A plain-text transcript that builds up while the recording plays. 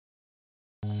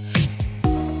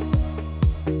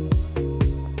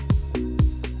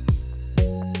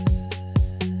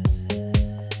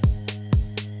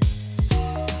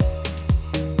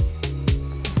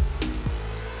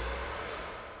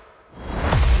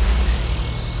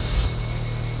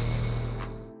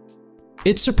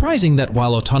It's surprising that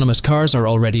while autonomous cars are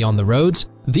already on the roads,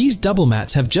 these double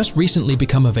mats have just recently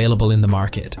become available in the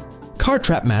market. Car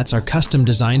TRAPMATS are custom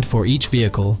designed for each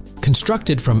vehicle,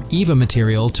 constructed from EVA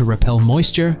material to repel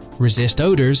moisture, resist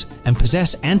odors, and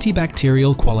possess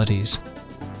antibacterial qualities.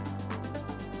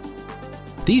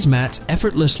 These mats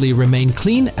effortlessly remain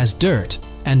clean as dirt,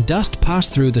 and dust pass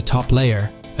through the top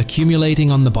layer, accumulating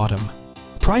on the bottom.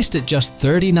 Priced at just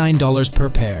 $39 per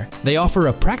pair, they offer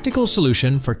a practical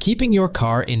solution for keeping your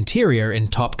car interior in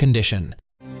top condition.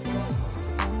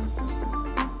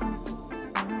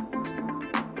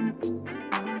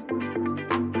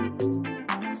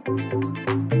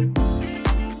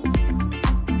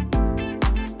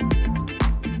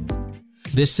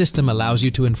 This system allows you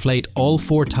to inflate all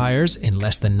 4 tires in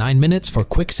less than 9 minutes for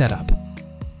quick setup.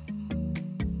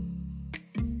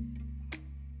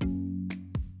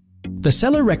 The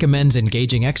seller recommends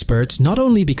engaging experts not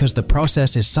only because the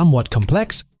process is somewhat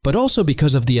complex, but also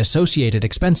because of the associated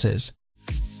expenses.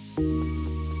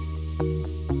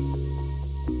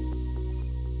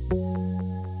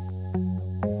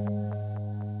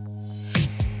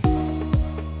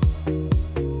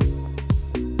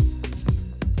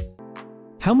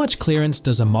 How much clearance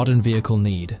does a modern vehicle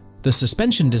need? The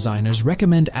suspension designers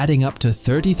recommend adding up to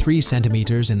 33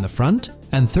 centimeters in the front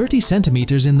and 30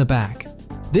 centimeters in the back.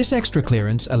 This extra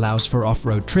clearance allows for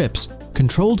off-road trips,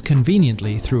 controlled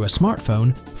conveniently through a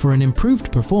smartphone for an improved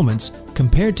performance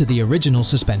compared to the original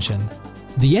suspension.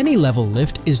 The Any-Level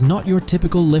lift is not your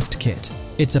typical lift kit.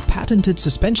 It's a patented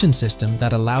suspension system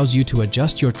that allows you to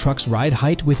adjust your truck's ride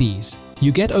height with ease.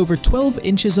 You get over 12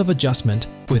 inches of adjustment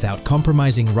without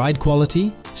compromising ride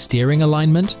quality, steering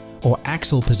alignment, or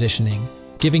axle positioning,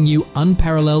 giving you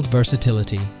unparalleled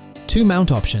versatility. 2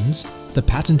 mount options, the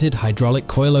patented hydraulic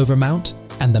coilover mount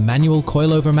and the manual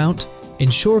coilover mount,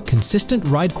 ensure consistent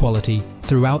ride quality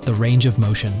throughout the range of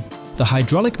motion. The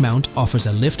hydraulic mount offers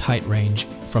a lift height range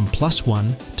from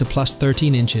 +1 to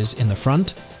 +13 inches in the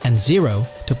front and 0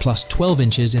 to +12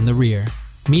 inches in the rear.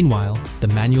 Meanwhile, the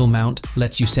manual mount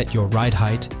lets you set your ride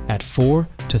height at 4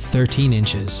 to 13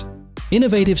 inches.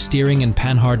 Innovative steering and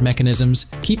panhard mechanisms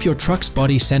keep your truck's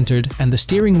body centered and the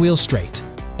steering wheel straight,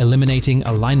 eliminating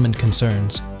alignment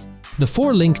concerns. The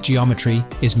 4-link geometry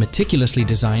is meticulously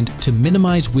designed to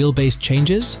minimize wheelbase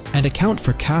changes and account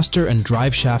for caster and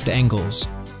drive shaft angles.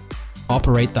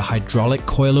 Operate the hydraulic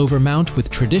coilover mount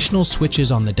with traditional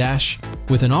switches on the dash,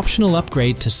 with an optional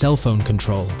upgrade to cell phone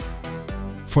control.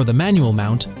 For the manual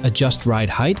mount, adjust ride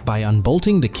height by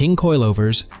unbolting the king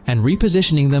coilovers and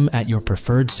repositioning them at your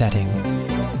preferred setting.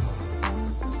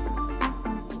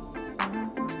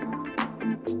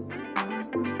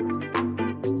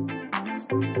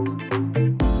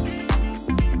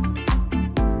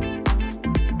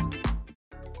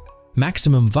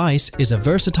 Maximum Vise is a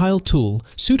versatile tool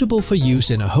suitable for use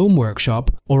in a home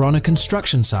workshop or on a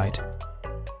construction site.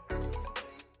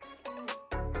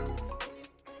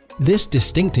 This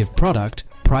distinctive product,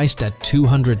 priced at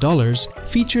 $200,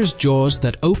 features jaws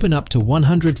that open up to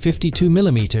 152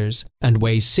 millimeters and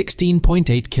weighs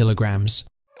 16.8 kilograms.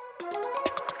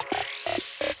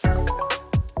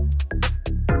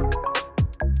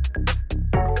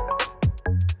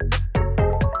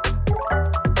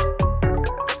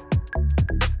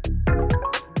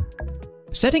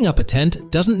 Setting up a tent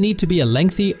doesn't need to be a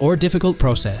lengthy or difficult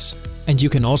process, and you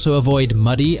can also avoid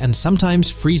muddy and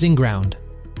sometimes freezing ground.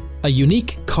 A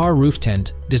unique car roof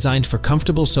tent designed for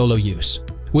comfortable solo use.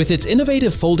 With its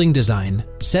innovative folding design,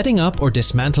 setting up or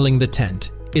dismantling the tent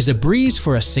is a breeze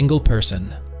for a single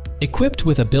person. Equipped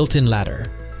with a built-in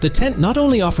ladder, the tent not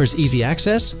only offers easy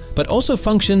access, but also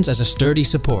functions as a sturdy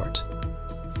support.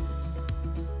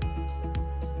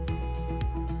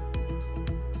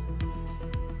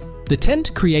 The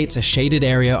tent creates a shaded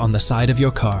area on the side of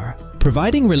your car,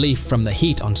 providing relief from the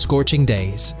heat on scorching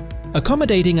days.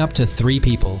 Accommodating up to 3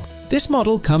 people, this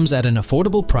model comes at an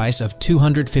affordable price of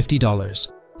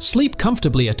 $250. Sleep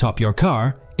comfortably atop your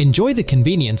car, enjoy the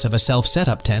convenience of a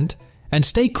self-setup tent, and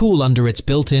stay cool under its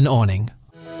built-in awning.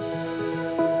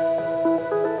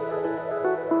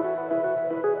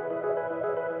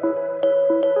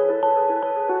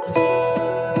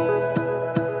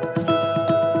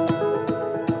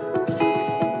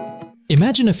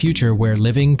 Imagine a future where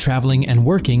living, traveling, and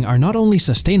working are not only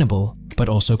sustainable, but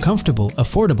also comfortable,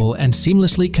 affordable, and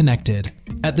seamlessly connected.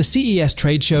 At the CES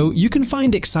trade show, you can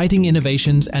find exciting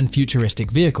innovations and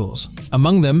futuristic vehicles.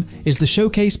 Among them is the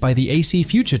showcase by the AC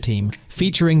Future team,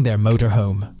 featuring their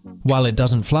motorhome. While it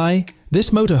doesn't fly,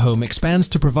 this motorhome expands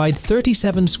to provide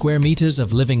 37 square meters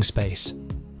of living space.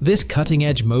 This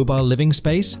cutting-edge mobile living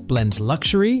space blends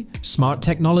luxury, smart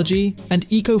technology, and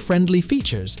eco-friendly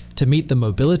features to meet the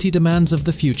mobility demands of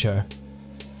the future.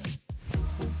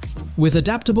 With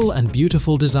adaptable and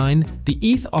beautiful design, the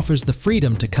ETH offers the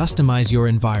freedom to customize your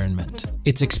environment.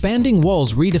 Its expanding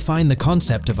walls redefine the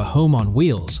concept of a home on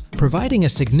wheels, providing a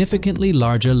significantly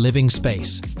larger living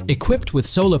space. Equipped with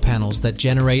solar panels that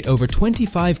generate over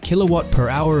 25 kilowatt per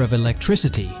hour of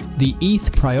electricity, the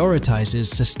ETH prioritizes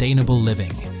sustainable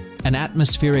living. An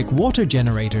atmospheric water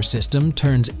generator system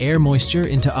turns air moisture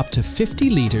into up to 50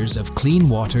 liters of clean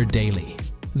water daily.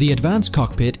 The advanced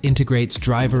cockpit integrates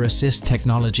driver assist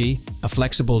technology, a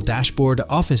flexible dashboard,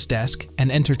 office desk,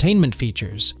 and entertainment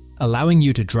features, allowing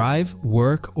you to drive,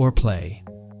 work, or play.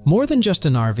 More than just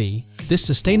an RV, this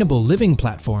sustainable living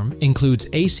platform includes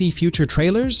AC Future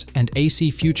trailers and AC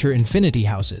Future infinity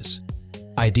houses.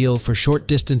 Ideal for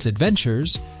short-distance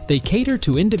adventures, they cater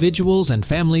to individuals and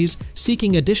families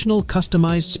seeking additional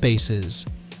customized spaces.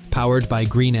 Powered by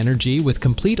green energy with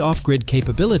complete off-grid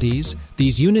capabilities,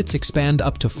 these units expand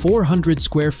up to 400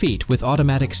 square feet with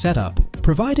automatic setup,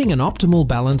 providing an optimal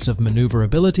balance of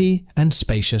maneuverability and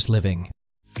spacious living.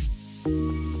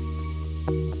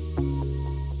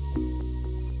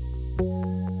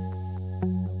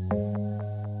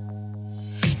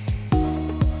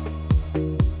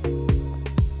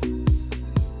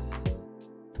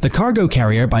 The Cargo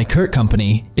Carrier by CURT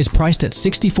Company is priced at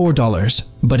 $64,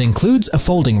 but includes a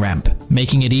folding ramp,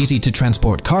 making it easy to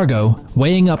transport cargo,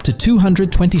 weighing up to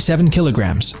 227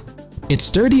 kilograms. Its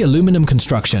sturdy aluminum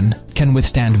construction can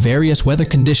withstand various weather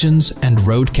conditions and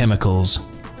road chemicals.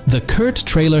 The CURT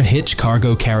Trailer Hitch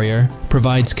Cargo Carrier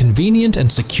provides convenient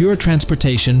and secure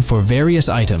transportation for various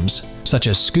items, such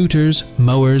as scooters,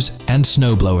 mowers, and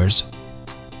snowblowers.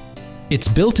 Its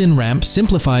built-in ramp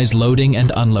simplifies loading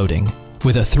and unloading,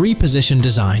 with a 3-position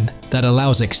design that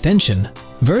allows extension,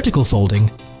 vertical folding,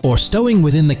 or stowing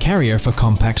within the carrier for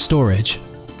compact storage.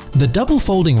 The double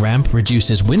folding ramp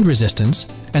reduces wind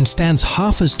resistance and stands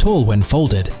half as tall when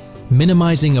folded,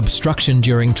 minimizing obstruction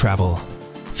during travel.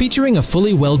 Featuring a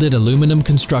fully welded aluminum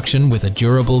construction with a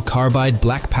durable carbide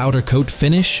black powder coat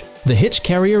finish, the Hitch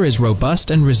Carrier is robust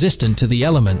and resistant to the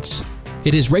elements.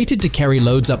 It is rated to carry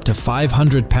loads up to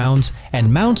 500 pounds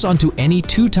and mounts onto any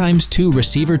 2x2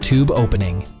 receiver tube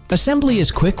opening. Assembly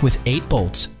is quick with 8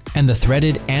 bolts, and the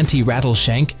threaded anti-rattle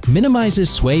shank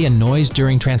minimizes sway and noise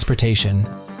during transportation.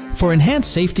 For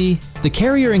enhanced safety, the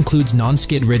carrier includes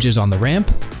non-skid ridges on the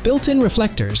ramp, built-in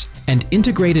reflectors, and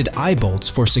integrated eye bolts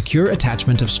for secure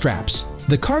attachment of straps.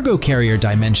 The cargo carrier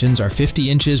dimensions are 50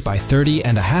 inches by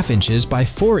 30.5 inches by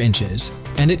 4 inches,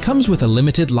 and it comes with a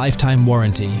limited lifetime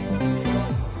warranty.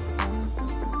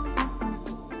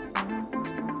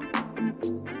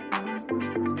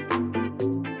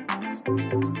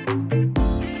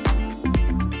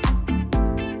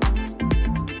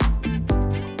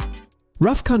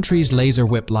 Rough Country's Laser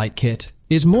Whip Light Kit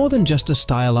is more than just a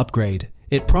style upgrade.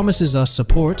 It promises us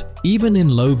support even in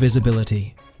low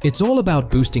visibility. It's all about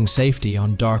boosting safety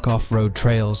on dark off-road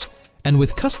trails, and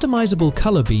with customizable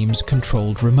color beams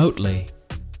controlled remotely.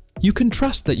 You can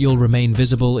trust that you'll remain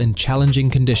visible in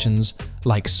challenging conditions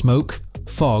like smoke,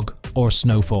 fog, or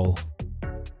snowfall.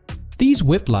 These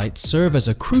whip lights serve as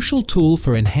a crucial tool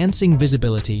for enhancing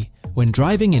visibility when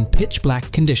driving in pitch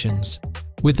black conditions.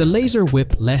 With the Laser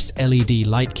Whip Less LED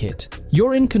Light Kit,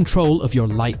 you're in control of your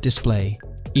light display.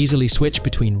 Easily switch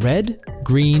between red,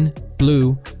 green,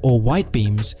 blue, or white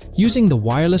beams using the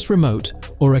wireless remote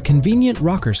or a convenient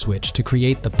rocker switch to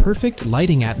create the perfect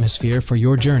lighting atmosphere for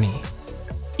your journey.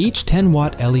 Each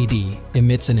 10-watt LED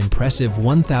emits an impressive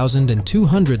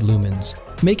 1,200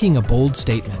 lumens, making a bold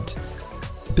statement.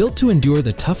 Built to endure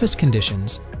the toughest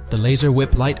conditions, the Laser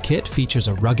Whip Light Kit features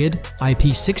a rugged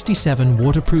IP67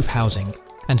 waterproof housing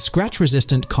and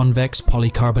scratch-resistant convex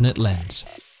polycarbonate lens.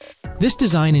 This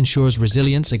design ensures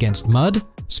resilience against mud,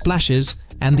 splashes,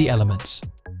 and the elements.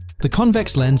 The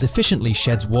convex lens efficiently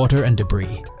sheds water and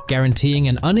debris, guaranteeing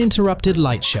an uninterrupted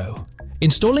light show.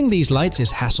 Installing these lights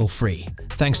is hassle-free,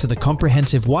 thanks to the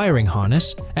comprehensive wiring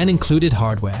harness and included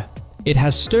hardware. It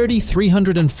has sturdy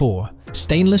 304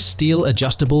 stainless steel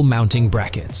adjustable mounting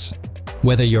brackets.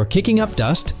 Whether you're kicking up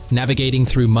dust, navigating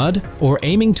through mud, or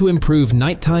aiming to improve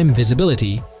nighttime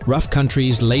visibility, Rough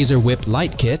Country's Laser Whip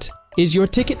Light Kit is your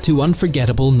ticket to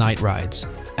unforgettable night rides.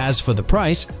 As for the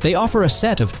price, they offer a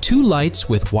set of 2 lights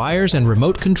with wires and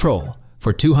remote control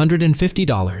for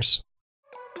 $250.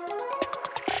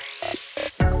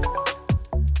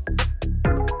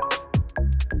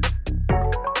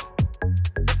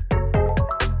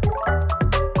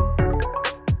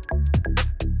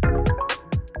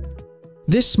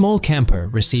 This small camper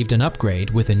received an upgrade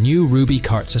with a new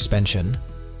Rubycart suspension.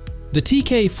 The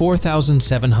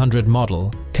TK4700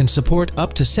 model can support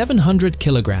up to 700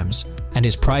 kilograms and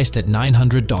is priced at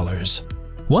 $900.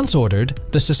 Once ordered,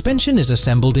 the suspension is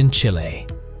assembled in Chile.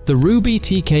 The Ruby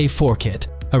TK4 kit,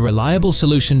 a reliable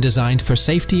solution designed for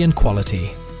safety and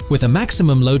quality. With a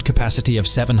maximum load capacity of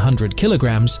 700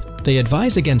 kilograms, they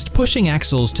advise against pushing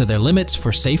axles to their limits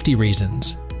for safety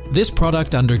reasons. This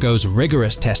product undergoes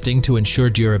rigorous testing to ensure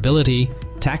durability,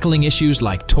 tackling issues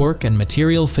like torque and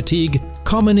material fatigue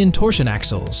common in torsion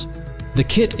axles. The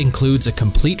kit includes a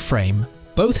complete frame,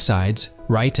 both sides,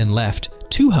 right and left,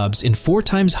 2 hubs in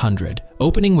 4x100,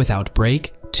 opening without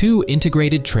brake, 2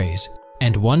 integrated trays,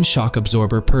 and 1 shock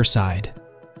absorber per side.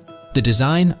 The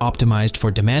design, optimized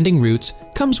for demanding routes,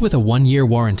 comes with a 1-year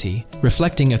warranty,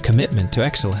 reflecting a commitment to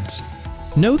excellence.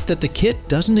 Note that the kit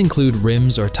doesn't include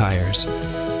rims or tires.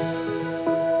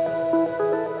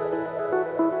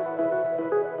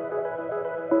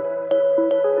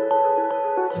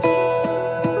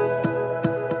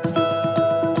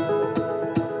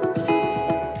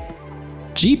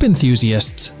 Jeep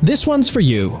enthusiasts, this one's for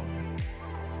you.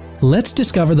 Let's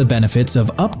discover the benefits of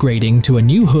upgrading to a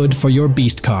new hood for your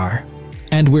beast car.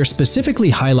 And we're specifically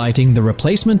highlighting the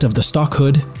replacement of the stock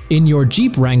hood in your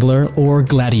Jeep Wrangler or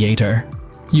Gladiator.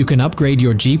 You can upgrade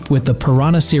your Jeep with the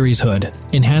Piranha Series hood,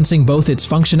 enhancing both its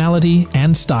functionality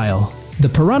and style. The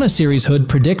Piranha Series hood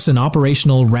predicts an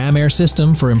operational ram air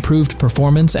system for improved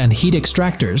performance and heat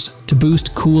extractors to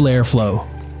boost cool airflow.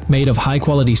 Made of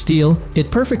high-quality steel,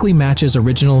 it perfectly matches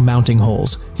original mounting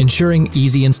holes, ensuring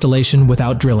easy installation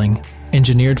without drilling.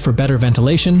 Engineered for better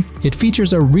ventilation, it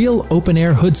features a real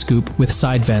open-air hood scoop with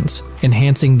side vents,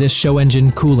 enhancing this show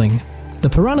engine cooling. The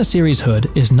Piranha Series hood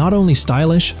is not only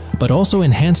stylish, but also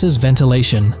enhances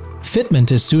ventilation.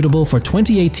 Fitment is suitable for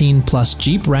 2018 plus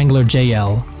Jeep Wrangler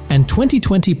JL and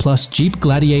 2020 plus Jeep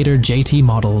Gladiator JT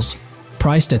models.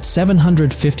 Priced at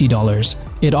 $750,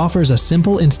 it offers a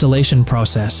simple installation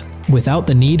process without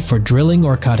the need for drilling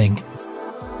or cutting.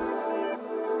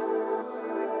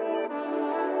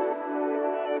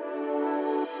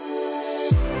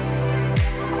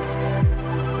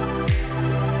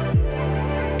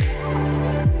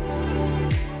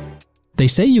 They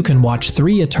say you can watch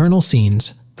 3 eternal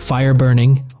scenes: fire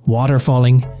burning, water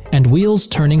falling, and wheels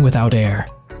turning without air.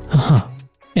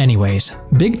 Anyways,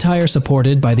 Big Tyre,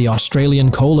 supported by the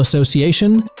Australian Coal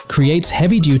Association, creates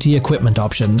heavy-duty equipment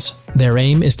options. Their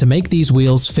aim is to make these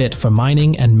wheels fit for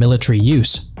mining and military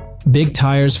use. Big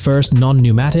Tyre's first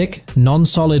non-pneumatic,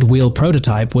 non-solid wheel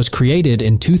prototype was created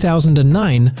in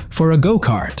 2009 for a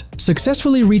go-kart,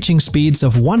 successfully reaching speeds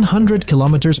of 100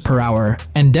 km/h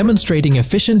and demonstrating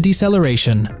efficient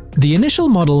deceleration. The initial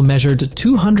model measured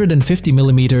 250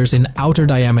 mm in outer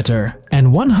diameter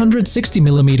and 160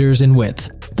 mm in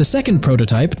width. The second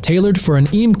prototype, tailored for an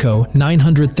IMCO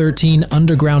 913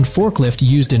 underground forklift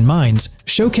used in mines,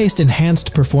 showcased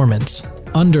enhanced performance.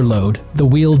 Under load, the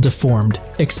wheel deformed,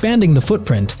 expanding the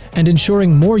footprint and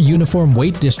ensuring more uniform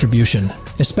weight distribution,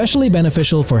 especially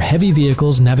beneficial for heavy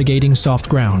vehicles navigating soft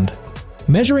ground.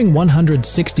 Measuring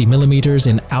 160 mm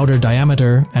in outer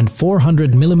diameter and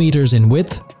 400 mm in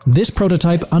width, this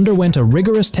prototype underwent a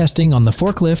rigorous testing on the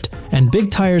forklift and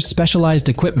Big Tyre's specialized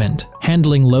equipment,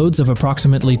 handling loads of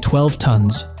approximately 12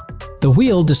 tons. The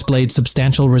wheel displayed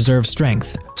substantial reserve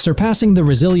strength, surpassing the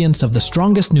resilience of the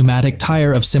strongest pneumatic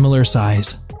tire of similar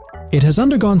size. It has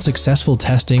undergone successful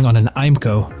testing on an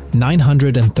IMCO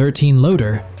 913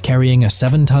 loader carrying a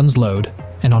 7 tons load,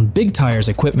 and on Big Tyre's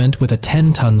equipment with a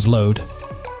 10 tons load.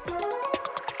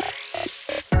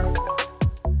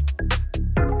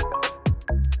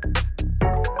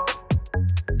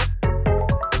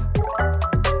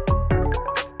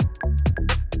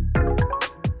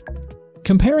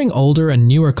 Comparing older and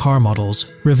newer car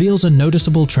models reveals a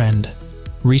noticeable trend.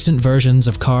 Recent versions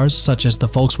of cars such as the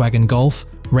Volkswagen Golf,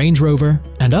 Range Rover,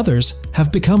 and others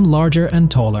have become larger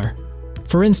and taller.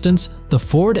 For instance, the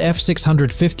Ford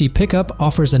F650 pickup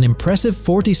offers an impressive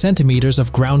 40 centimeters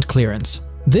of ground clearance.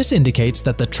 This indicates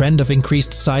that the trend of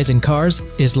increased size in cars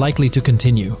is likely to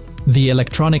continue. The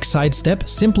electronic side step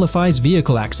simplifies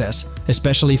vehicle access,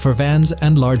 especially for vans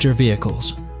and larger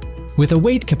vehicles. With a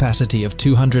weight capacity of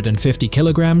 250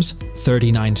 kilograms,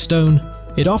 39 stone,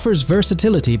 it offers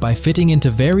versatility by fitting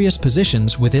into various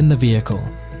positions within the vehicle.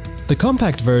 The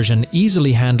compact version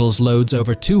easily handles loads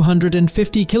over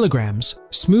 250 kilograms,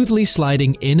 smoothly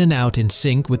sliding in and out in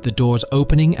sync with the door's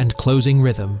opening and closing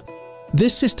rhythm.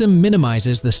 This system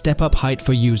minimizes the step-up height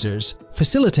for users,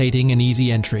 facilitating an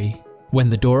easy entry. When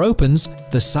the door opens,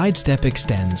 the side step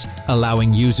extends,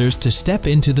 allowing users to step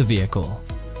into the vehicle.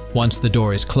 Once the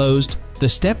door is closed, the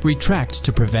step retracts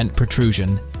to prevent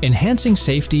protrusion, enhancing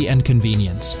safety and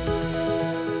convenience.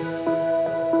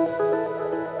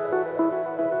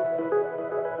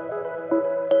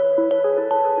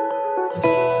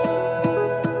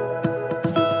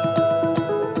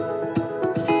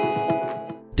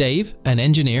 Dave, an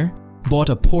engineer, bought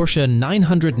a Porsche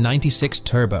 996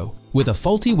 Turbo with a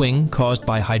faulty wing caused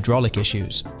by hydraulic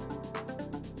issues.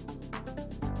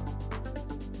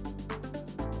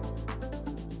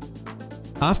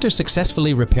 After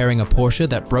successfully repairing a Porsche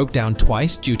that broke down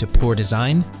twice due to poor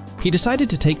design, he decided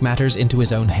to take matters into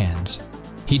his own hands.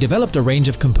 He developed a range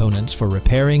of components for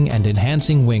repairing and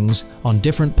enhancing wings on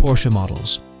different Porsche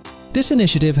models. This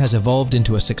initiative has evolved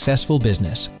into a successful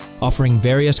business, offering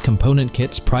various component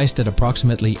kits priced at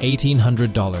approximately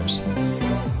 $1,800.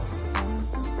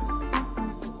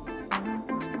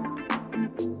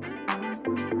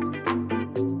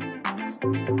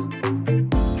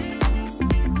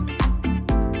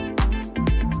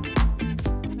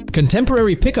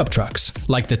 Contemporary pickup trucks,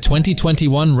 like the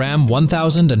 2021 Ram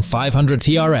 1500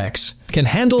 TRX, can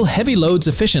handle heavy loads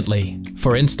efficiently.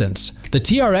 For instance, the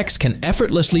TRX can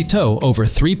effortlessly tow over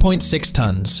 3.6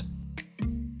 tons.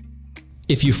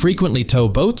 If you frequently tow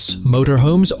boats,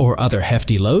 motorhomes, or other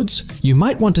hefty loads, you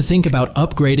might want to think about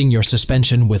upgrading your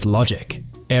suspension with Logiq.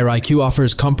 AirIQ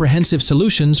offers comprehensive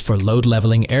solutions for load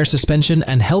leveling air suspension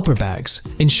and helper bags,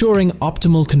 ensuring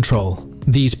optimal control.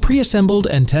 These pre-assembled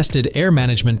and tested air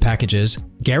management packages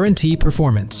guarantee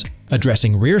performance,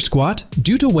 addressing rear squat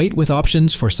due to weight with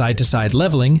options for side-to-side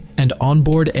leveling and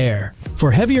onboard air.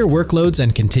 For heavier workloads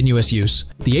and continuous use,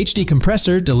 the HD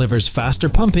compressor delivers faster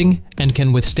pumping and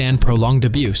can withstand prolonged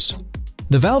abuse.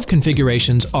 The valve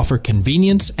configurations offer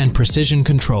convenience and precision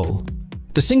control.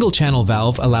 The single-channel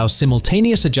valve allows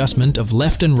simultaneous adjustment of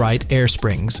left and right air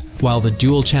springs, while the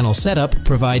dual-channel setup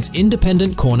provides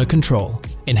independent corner control,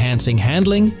 enhancing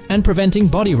handling and preventing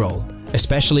body roll,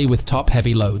 especially with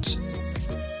top-heavy loads.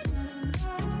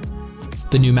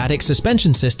 The pneumatic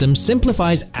suspension system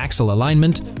simplifies axle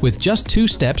alignment with just 2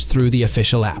 steps through the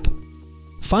official app.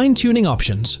 Fine-tuning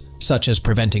options, such as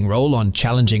preventing roll on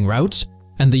challenging routes,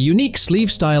 and the unique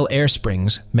sleeve-style air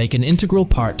springs make an integral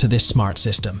part to this smart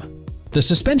system. The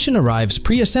suspension arrives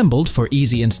pre-assembled for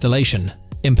easy installation,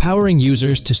 empowering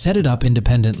users to set it up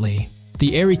independently.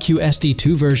 The AirIQ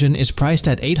SD2 version is priced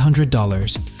at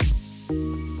 $800.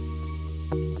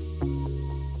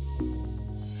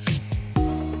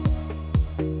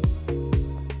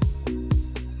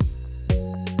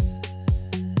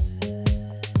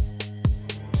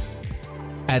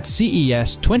 At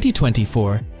CES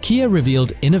 2024, Kia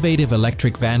revealed innovative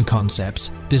electric van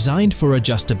concepts designed for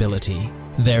adjustability.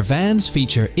 Their vans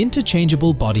feature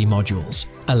interchangeable body modules,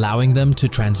 allowing them to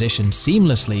transition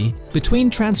seamlessly between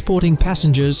transporting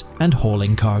passengers and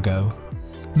hauling cargo.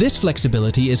 This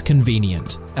flexibility is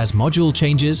convenient, as module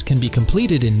changes can be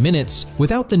completed in minutes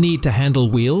without the need to handle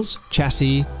wheels,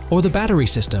 chassis, or the battery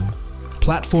system.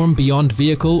 Platform Beyond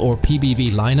Vehicle or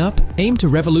PBV lineup aim to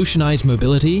revolutionize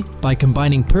mobility by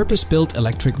combining purpose-built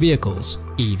electric vehicles,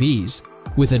 EVs,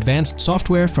 with advanced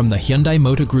software from the Hyundai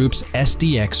Motor Group's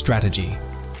SDX strategy.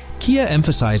 Kia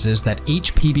emphasizes that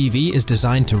each PBV is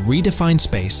designed to redefine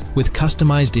space with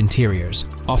customized interiors,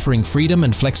 offering freedom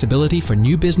and flexibility for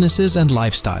new businesses and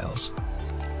lifestyles.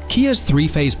 Kia's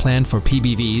 3-phase plan for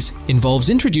PBVs involves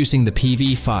introducing the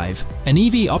PV5, an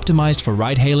EV optimized for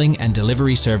ride-hailing and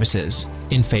delivery services,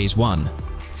 in Phase 1.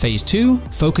 Phase 2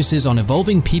 focuses on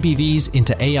evolving PBVs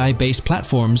into AI-based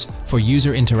platforms for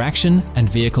user interaction and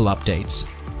vehicle updates.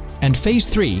 And Phase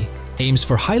 3 aims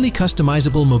for highly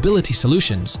customizable mobility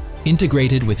solutions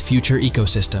integrated with future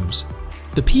ecosystems.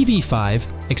 The PV5,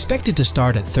 expected to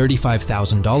start at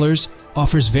 $35,000,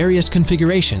 offers various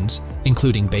configurations,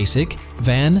 including basic,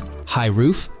 van, high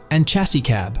roof, and chassis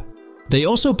cab. They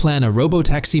also plan a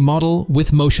robotaxi model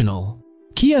with Motional.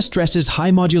 Kia stresses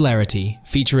high modularity,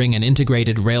 featuring an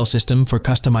integrated rail system for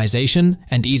customization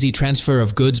and easy transfer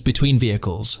of goods between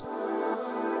vehicles.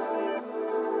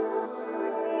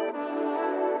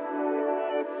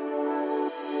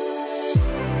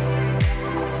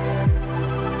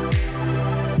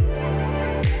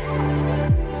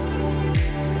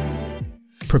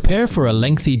 Prepare for a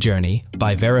lengthy journey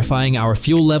by verifying our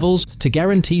fuel levels to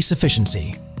guarantee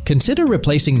sufficiency. Consider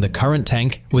replacing the current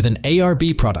tank with an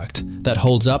ARB product that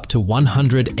holds up to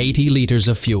 180 liters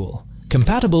of fuel.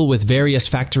 Compatible with various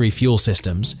factory fuel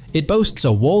systems, it boasts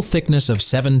a wall thickness of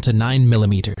 7 to 9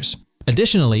 millimeters.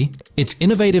 Additionally, its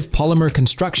innovative polymer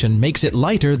construction makes it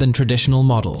lighter than traditional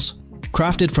models.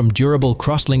 Crafted from durable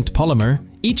cross-linked polymer,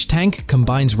 each tank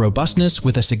combines robustness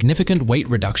with a significant weight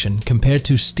reduction compared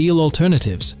to steel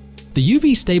alternatives. The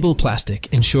UV-stable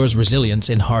plastic ensures resilience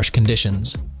in harsh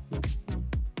conditions.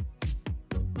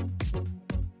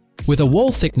 With a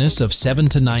wall thickness of 7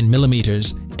 to 9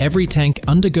 millimeters, every tank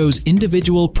undergoes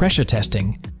individual pressure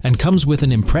testing and comes with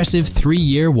an impressive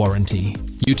 3-year warranty.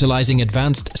 Utilizing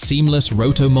advanced seamless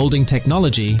roto-molding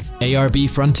technology, ARB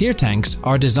Frontier tanks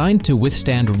are designed to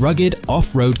withstand rugged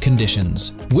off-road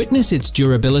conditions. Witness its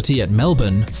durability at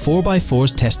Melbourne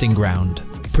 4x4's testing ground.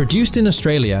 Produced in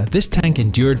Australia, this tank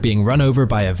endured being run over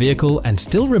by a vehicle and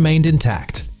still remained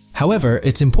intact. However,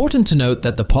 it's important to note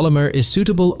that the polymer is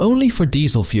suitable only for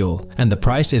diesel fuel, and the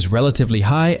price is relatively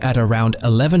high at around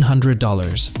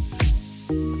 $1,100.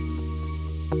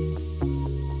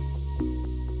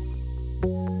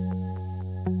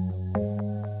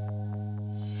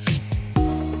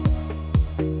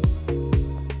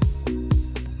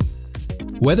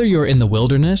 Whether you're in the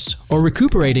wilderness or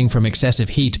recuperating from excessive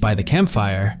heat by the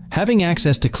campfire, having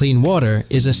access to clean water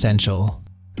is essential.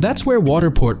 That's where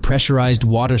WATERPORT pressurized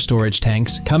water storage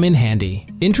tanks come in handy.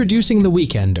 Introducing the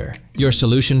Weekender, your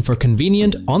solution for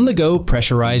convenient, on-the-go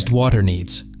pressurized water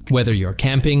needs. Whether you're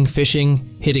camping, fishing,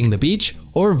 hitting the beach,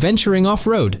 or venturing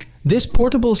off-road, this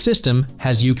portable system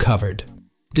has you covered.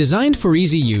 Designed for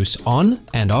easy use on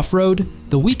and off-road,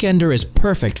 the Weekender is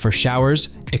perfect for showers,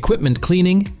 equipment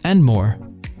cleaning, and more.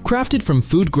 Crafted from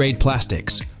food-grade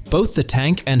plastics, both the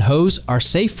tank and hose are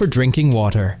safe for drinking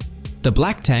water. The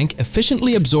black tank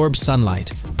efficiently absorbs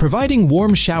sunlight, providing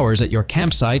warm showers at your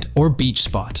campsite or beach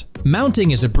spot.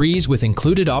 Mounting is a breeze with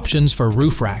included options for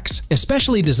roof racks,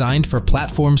 especially designed for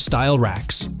platform-style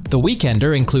racks. The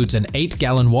Weekender includes an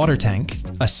 8-gallon water tank,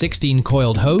 a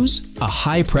 16-coiled hose, a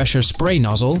high-pressure spray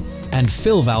nozzle, and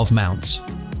fill valve mounts.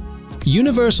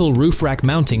 Universal roof rack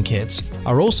mounting kits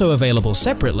are also available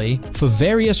separately for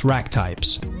various rack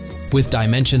types. With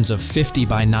dimensions of 50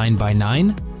 by 9 by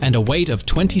 9 and a weight of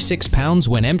 26 pounds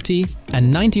when empty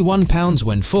and 91 pounds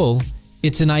when full,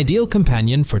 it's an ideal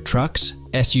companion for trucks,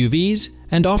 SUVs,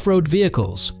 and off-road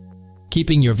vehicles.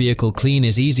 Keeping your vehicle clean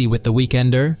is easy with the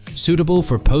Weekender, suitable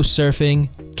for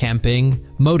post-surfing, camping,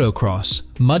 motocross,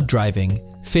 mud driving,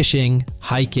 fishing,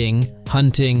 hiking,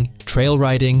 hunting, trail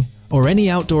riding, or any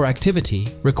outdoor activity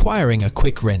requiring a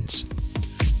quick rinse.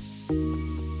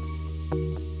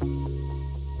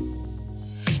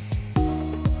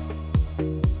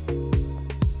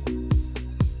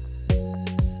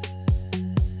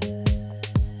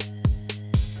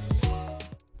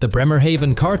 The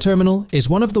Bremerhaven Car Terminal is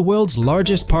one of the world's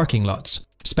largest parking lots,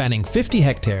 spanning 50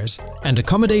 hectares and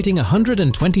accommodating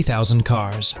 120,000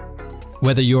 cars.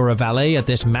 Whether you're a valet at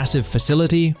this massive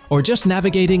facility or just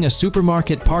navigating a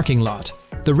supermarket parking lot,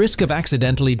 the risk of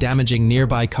accidentally damaging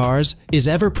nearby cars is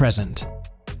ever present.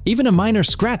 Even a minor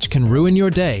scratch can ruin your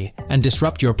day and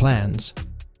disrupt your plans.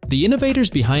 The innovators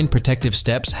behind Protective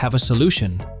Steps have a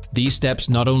solution. These steps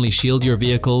not only shield your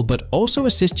vehicle but also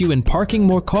assist you in parking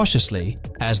more cautiously,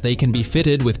 as they can be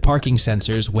fitted with parking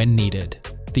sensors when needed.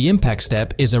 The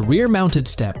ImpactStep is a rear-mounted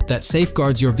step that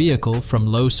safeguards your vehicle from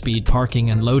low-speed parking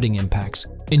and loading impacts,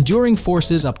 enduring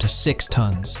forces up to 6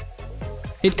 tons.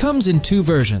 It comes in 2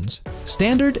 versions,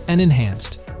 standard and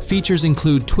enhanced. Features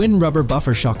include twin rubber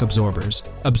buffer shock absorbers,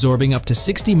 absorbing up to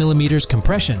 60 mm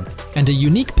compression, and a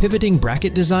unique pivoting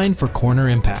bracket design for corner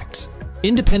impacts.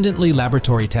 Independently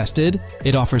laboratory tested,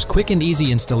 it offers quick and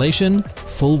easy installation,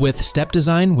 full-width step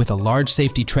design with a large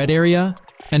safety tread area,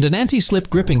 and an anti-slip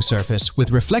gripping surface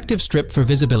with reflective strip for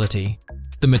visibility.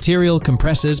 The material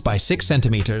compresses by 6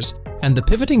 centimeters, and the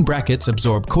pivoting brackets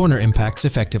absorb corner impacts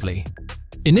effectively.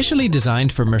 Initially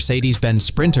designed for Mercedes-Benz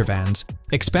Sprinter vans,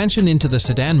 expansion into the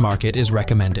sedan market is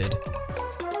recommended.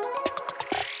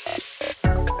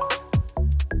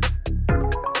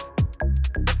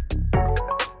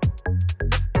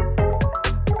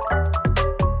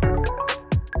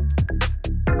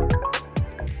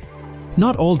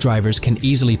 Not all drivers can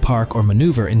easily park or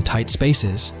maneuver in tight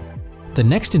spaces. The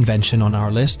next invention on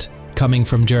our list, coming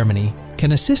from Germany,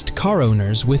 can assist car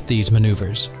owners with these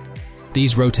maneuvers.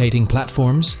 These rotating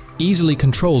platforms, easily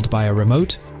controlled by a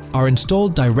remote, are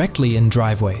installed directly in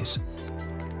driveways.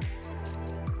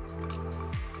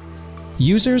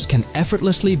 Users can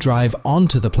effortlessly drive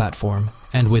onto the platform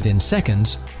and within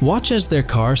seconds, watch as their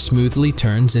car smoothly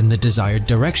turns in the desired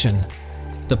direction.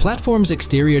 The platform's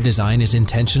exterior design is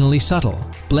intentionally subtle,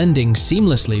 blending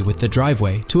seamlessly with the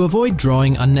driveway to avoid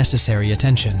drawing unnecessary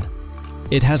attention.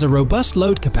 It has a robust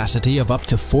load capacity of up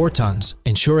to 4 tons,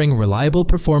 ensuring reliable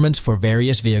performance for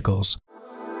various vehicles.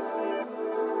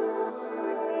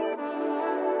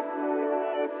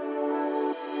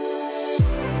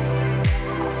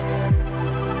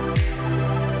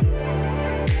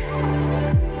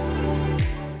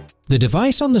 The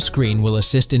device on the screen will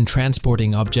assist in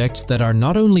transporting objects that are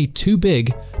not only too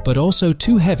big, but also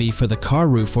too heavy for the car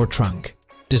roof or trunk,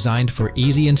 designed for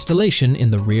easy installation in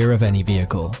the rear of any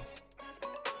vehicle.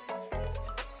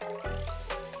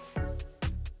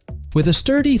 With a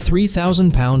sturdy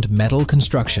 3,000-pound metal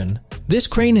construction, this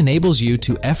crane enables you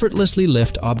to effortlessly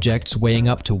lift objects weighing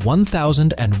up to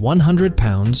 1,100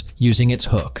 pounds using its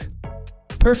hook.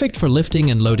 Perfect for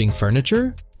lifting and loading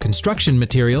furniture, construction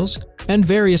materials, and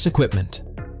various equipment.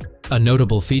 A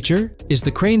notable feature is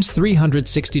the crane's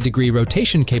 360-degree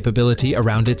rotation capability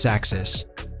around its axis,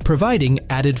 providing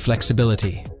added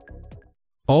flexibility.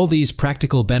 All these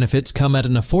practical benefits come at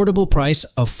an affordable price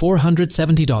of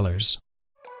 $470.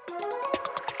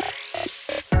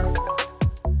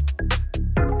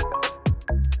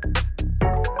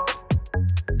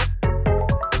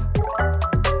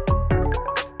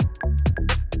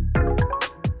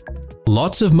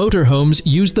 Lots of motorhomes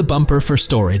use the bumper for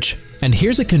storage, and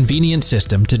here's a convenient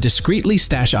system to discreetly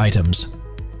stash items.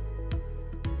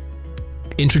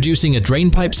 Introducing a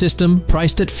drain pipe system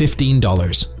priced at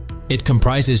 $15. It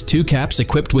comprises 2 caps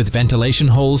equipped with ventilation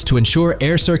holes to ensure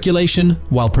air circulation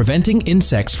while preventing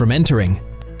insects from entering.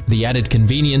 The added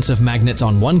convenience of magnets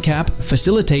on one cap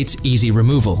facilitates easy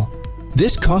removal.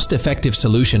 This cost-effective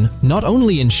solution not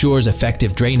only ensures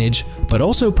effective drainage, but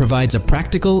also provides a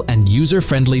practical and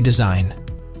user-friendly design.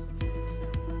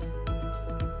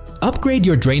 Upgrade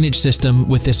your drainage system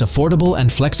with this affordable and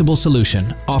flexible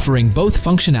solution, offering both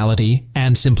functionality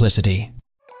and simplicity.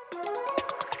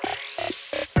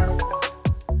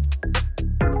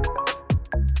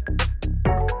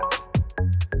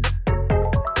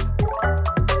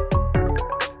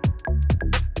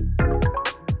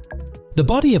 The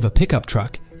body of a pickup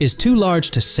truck is too large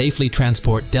to safely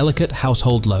transport delicate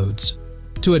household loads.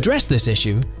 To address this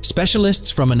issue,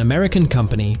 specialists from an American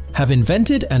company have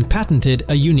invented and patented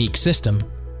a unique system.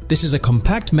 This is a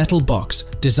compact metal box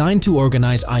designed to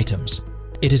organize items.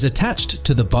 It is attached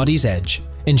to the body's edge,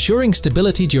 ensuring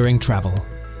stability during travel.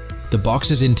 The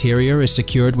box's interior is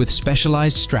secured with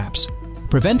specialized straps,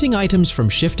 preventing items from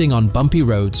shifting on bumpy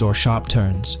roads or sharp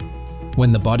turns.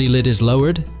 When the body lid is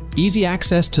lowered, easy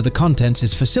access to the contents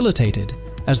is facilitated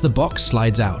as the box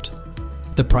slides out.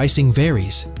 The pricing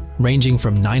varies, ranging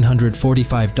from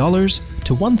 $945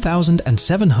 to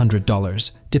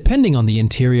 $1,700, depending on the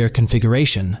interior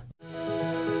configuration.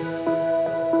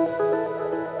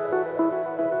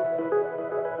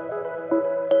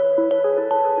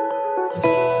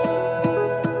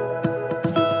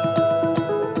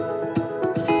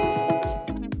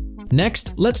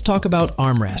 Next, let's talk about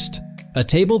Armrest, a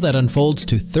table that unfolds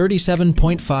to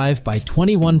 37.5 by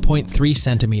 21.3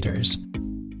 centimeters.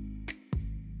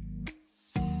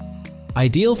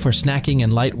 Ideal for snacking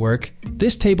and light work,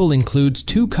 this table includes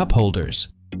 2 cup holders.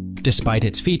 Despite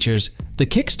its features, the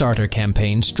Kickstarter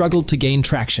campaign struggled to gain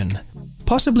traction,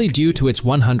 possibly due to its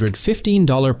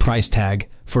 $115 price tag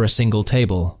for a single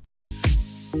table.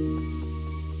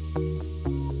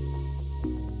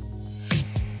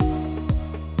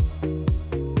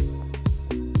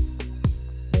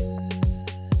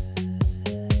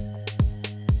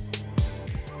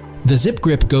 The Zip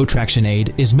Grip Go Traction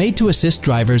Aid is made to assist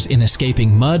drivers in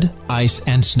escaping mud, ice,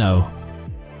 and snow.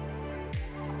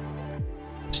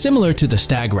 Similar to the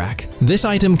Stag Rack, this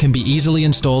item can be easily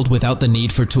installed without the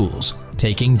need for tools,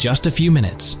 taking just a few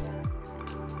minutes.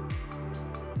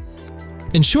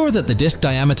 Ensure that the disc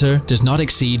diameter does not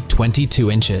exceed 22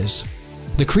 inches.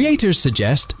 The creators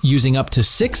suggest using up to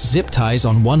 6 zip ties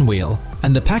on one wheel,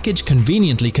 and the package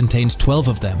conveniently contains 12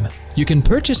 of them. You can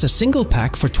purchase a single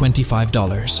pack for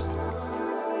 $25.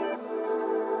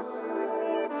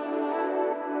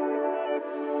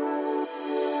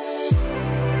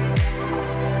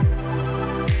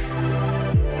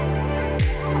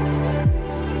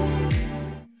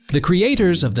 The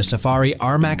creators of the Safari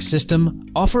ARMAX system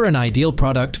offer an ideal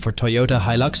product for Toyota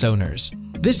Hilux owners.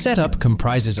 This setup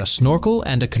comprises a snorkel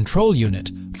and a control unit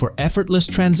for effortless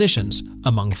transitions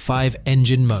among 5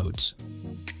 engine modes.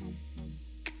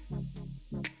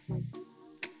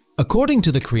 According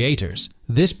to the creators,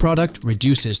 this product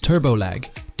reduces turbo lag,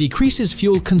 decreases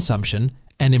fuel consumption,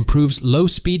 and improves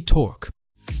low-speed torque.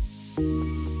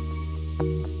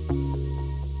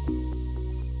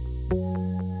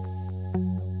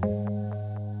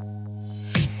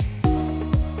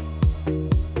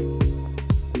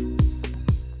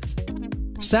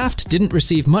 S.A.F.T didn't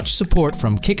receive much support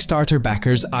from Kickstarter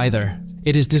backers either.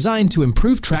 It is designed to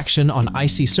improve traction on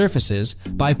icy surfaces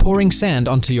by pouring sand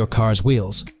onto your car's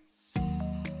wheels.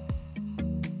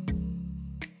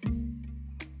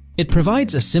 It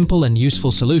provides a simple and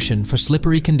useful solution for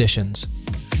slippery conditions.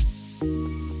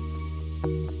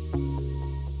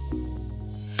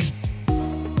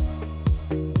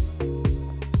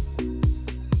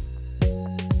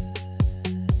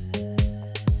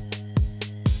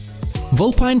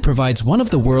 Vulpine provides one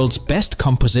of the world's best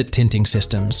composite tinting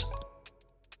systems.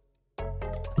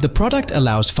 The product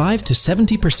allows 5 to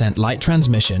 70% light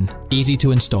transmission, easy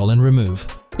to install and remove.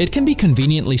 It can be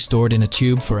conveniently stored in a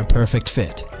tube for a perfect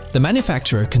fit. The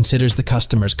manufacturer considers the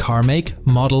customer's car make,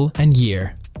 model, and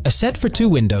year. A set for 2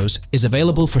 windows is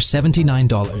available for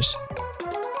 $79.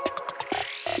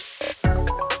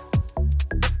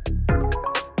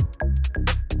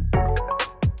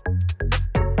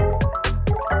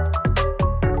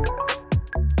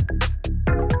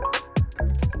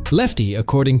 Lefty,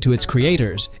 according to its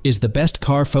creators, is the best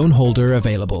car phone holder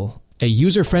available. A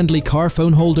user-friendly car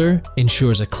phone holder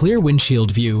ensures a clear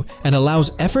windshield view and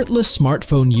allows effortless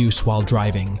smartphone use while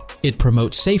driving. It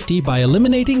promotes safety by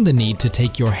eliminating the need to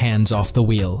take your hands off the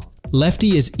wheel.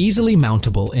 Lefty is easily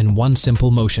mountable in one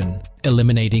simple motion,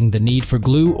 eliminating the need for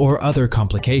glue or other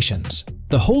complications.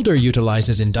 The holder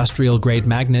utilizes industrial-grade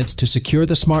magnets to secure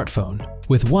the smartphone,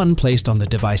 with one placed on the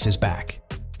device's back.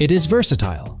 It is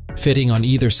versatile, fitting on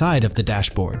either side of the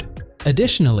dashboard.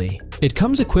 Additionally, it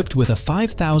comes equipped with a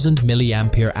 5000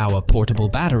 mAh portable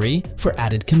battery for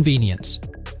added convenience.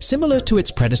 Similar to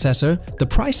its predecessor, the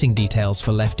pricing details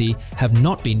for Lefty have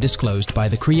not been disclosed by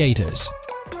the creators.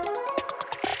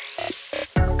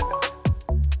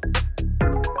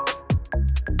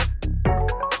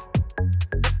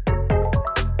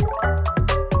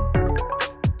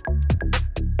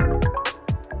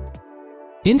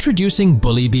 Introducing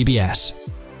Bully BBS,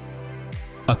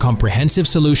 a comprehensive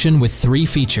solution with 3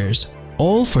 features,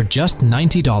 all for just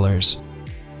 $90.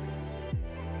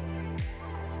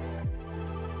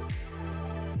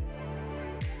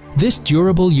 This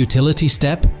durable utility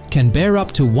step can bear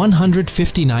up to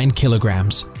 159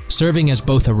 kilograms, serving as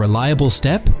both a reliable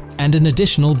step and an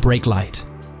additional brake light.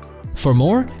 For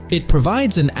more, it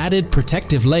provides an added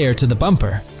protective layer to the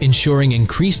bumper, ensuring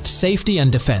increased safety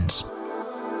and defense.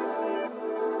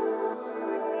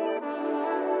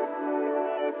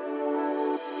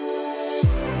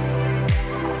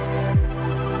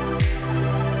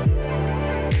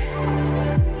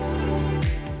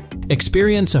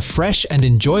 Experience a fresh and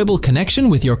enjoyable connection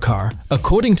with your car,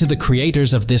 according to the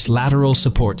creators of this lateral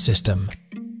support system.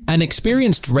 An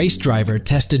experienced race driver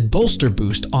tested Bolster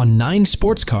Boost on 9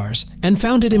 sports cars and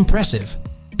found it impressive.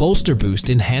 Bolster Boost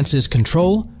enhances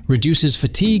control, reduces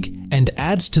fatigue, and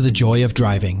adds to the joy of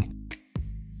driving.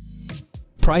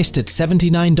 Priced at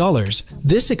 $79,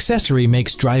 this accessory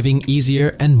makes driving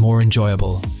easier and more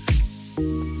enjoyable.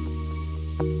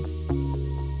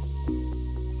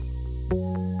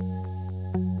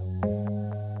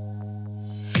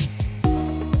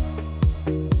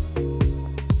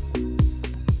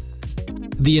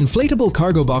 The inflatable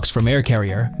cargo box from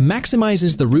AirCarrier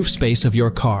maximizes the roof space of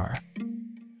your car.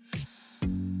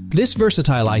 This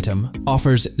versatile item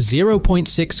offers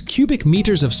 0.6 cubic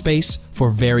meters of space for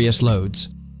various loads.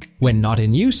 When not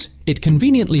in use, it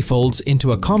conveniently folds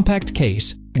into a compact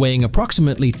case weighing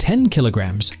approximately 10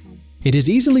 kilograms. It is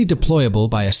easily deployable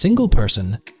by a single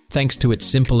person thanks to its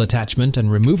simple attachment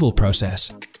and removal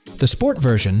process. The sport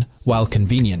version, while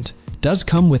convenient, does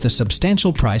come with a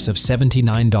substantial price of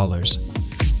 $79.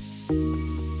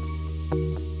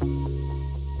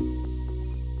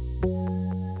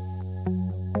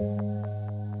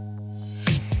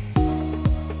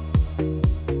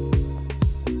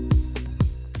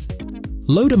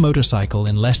 Load a motorcycle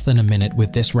in less than a minute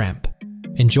with this ramp.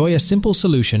 Enjoy a simple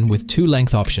solution with 2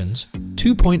 length options,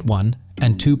 2.1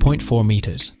 and 2.4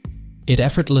 meters. It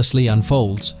effortlessly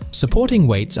unfolds, supporting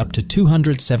weights up to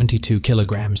 272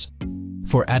 kilograms.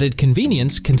 For added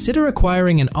convenience, consider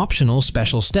acquiring an optional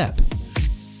special step.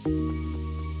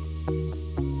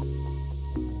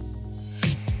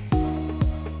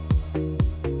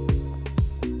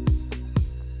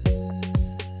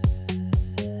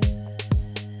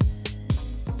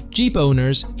 Jeep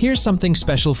owners, here's something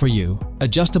special for you.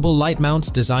 Adjustable light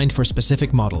mounts designed for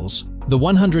specific models. The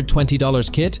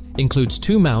 $120 kit includes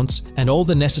 2 mounts and all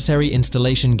the necessary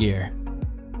installation gear.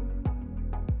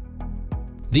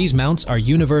 These mounts are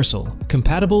universal,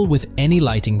 compatible with any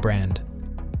lighting brand.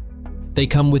 They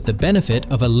come with the benefit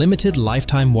of a limited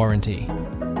lifetime warranty.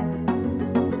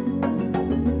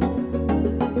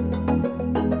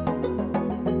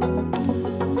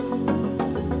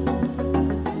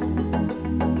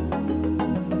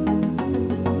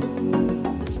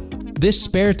 This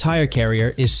spare tire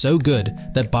carrier is so good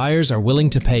that buyers are willing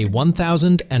to pay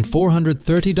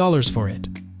 $1,430 for it.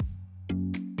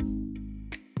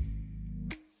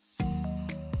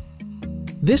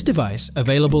 This device,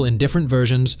 available in different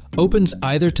versions, opens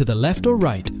either to the left or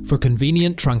right for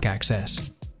convenient trunk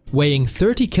access. Weighing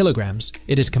 30 kilograms,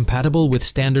 it is compatible with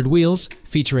standard wheels,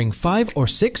 featuring 5 or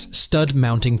 6 stud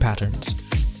mounting patterns.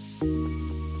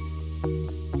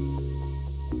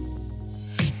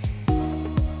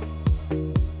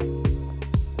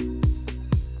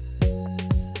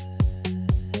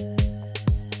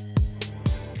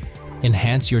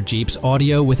 Enhance your Jeep's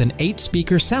audio with an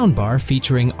 8-speaker soundbar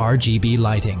featuring RGB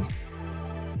lighting.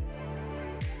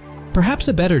 Perhaps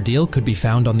a better deal could be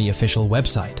found on the official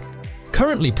website.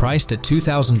 Currently priced at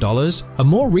 $2,000, a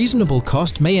more reasonable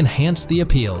cost may enhance the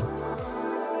appeal.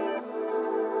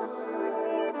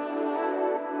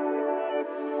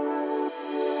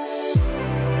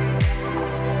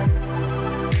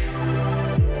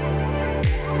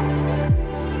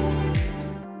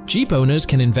 Jeep owners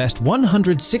can invest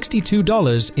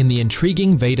 $162 in the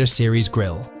intriguing Vader Series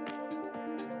grille.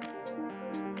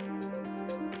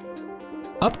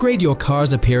 Upgrade your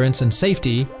car's appearance and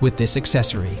safety with this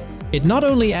accessory. It not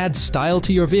only adds style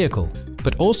to your vehicle,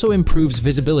 but also improves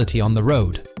visibility on the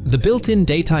road. The built-in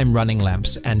daytime running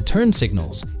lamps and turn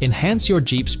signals enhance your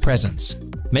Jeep's presence,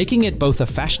 making it both a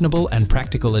fashionable and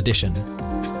practical addition.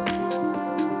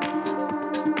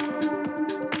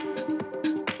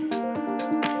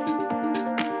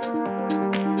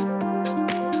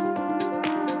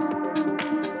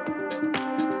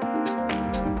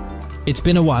 It's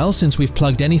been a while since we've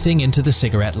plugged anything into the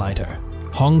cigarette lighter.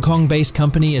 Hong Kong-based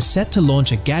company is set to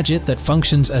launch a gadget that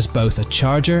functions as both a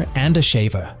charger and a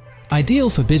shaver. Ideal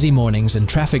for busy mornings and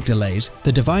traffic delays,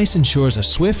 the device ensures a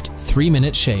swift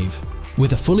 3-minute shave.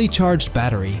 With a fully charged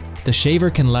battery, the shaver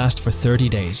can last for 30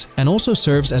 days and also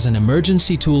serves as an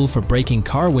emergency tool for breaking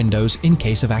car windows in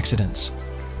case of accidents.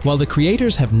 While the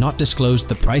creators have not disclosed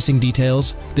the pricing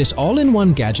details, this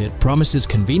all-in-one gadget promises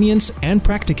convenience and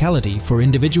practicality for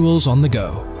individuals on the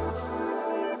go.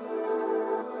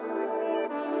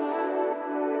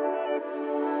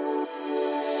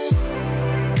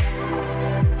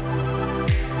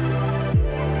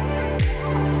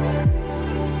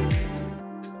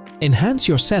 Enhance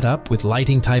your setup with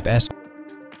Lighting Type S.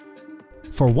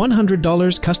 For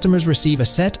 $100, customers receive a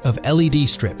set of LED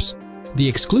strips. The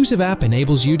exclusive app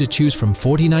enables you to choose from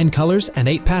 49 colors and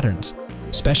 8 patterns.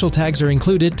 Special tags are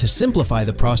included to simplify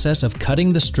the process of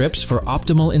cutting the strips for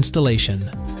optimal installation.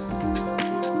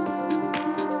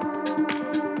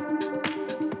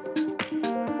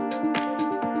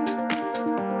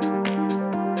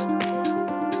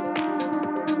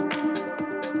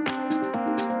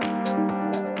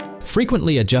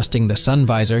 Frequently adjusting the sun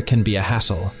visor can be a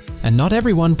hassle, and not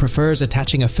everyone prefers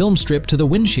attaching a film strip to the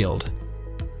windshield.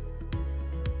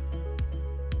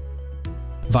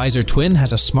 Visor Twin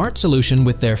has a smart solution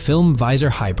with their film visor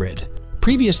hybrid,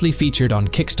 previously featured on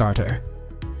Kickstarter.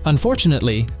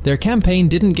 Unfortunately, their campaign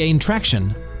didn't gain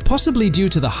traction, possibly due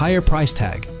to the higher price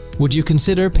tag. Would you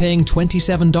consider paying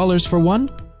 $27 for one?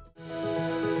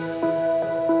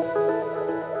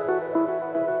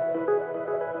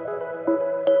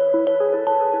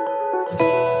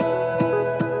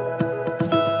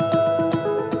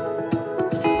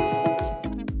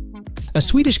 A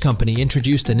Swedish company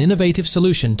introduced an innovative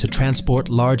solution to transport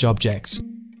large objects.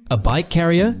 A bike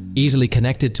carrier, easily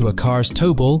connected to a car's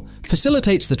tow ball,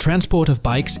 facilitates the transport of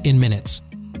bikes in minutes.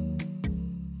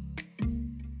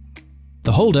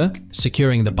 The holder,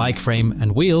 securing the bike frame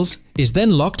and wheels, is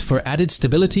then locked for added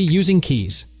stability using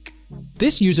keys.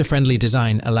 This user-friendly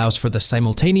design allows for the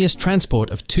simultaneous transport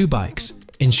of 2 bikes,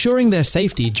 ensuring their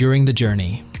safety during the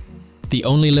journey. The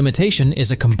only limitation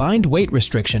is a combined weight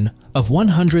restriction of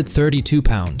 132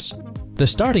 pounds. The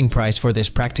starting price for this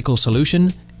practical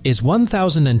solution is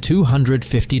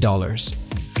 $1,250.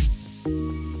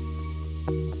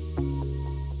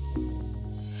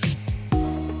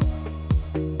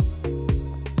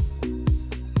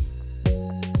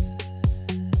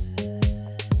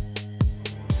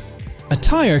 A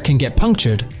tire can get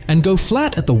punctured and go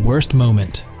flat at the worst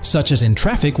moment, such as in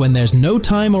traffic when there's no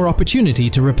time or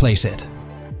opportunity to replace it.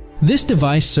 This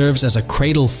device serves as a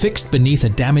cradle fixed beneath a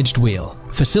damaged wheel,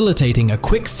 facilitating a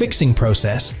quick fixing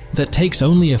process that takes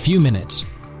only a few minutes.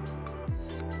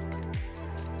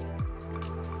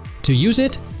 To use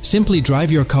it, simply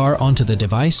drive your car onto the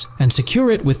device and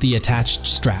secure it with the attached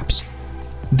straps.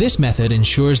 This method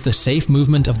ensures the safe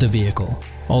movement of the vehicle,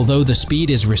 although the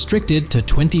speed is restricted to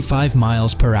 25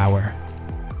 miles per hour.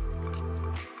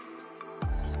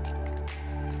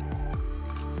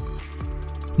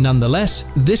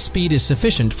 Nonetheless, this speed is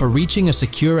sufficient for reaching a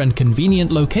secure and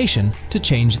convenient location to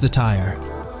change the tire.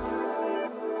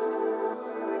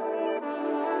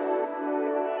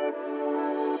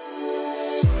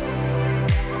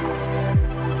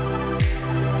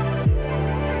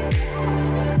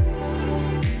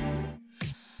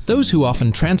 Those who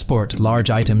often transport large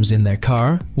items in their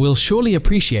car will surely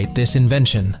appreciate this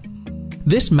invention.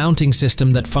 This mounting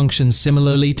system that functions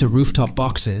similarly to rooftop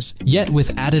boxes, yet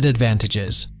with added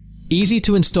advantages. Easy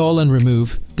to install and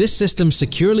remove, this system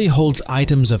securely holds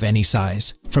items of any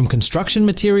size, from construction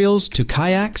materials to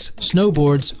kayaks,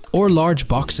 snowboards, or large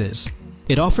boxes.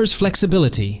 It offers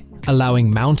flexibility, allowing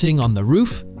mounting on the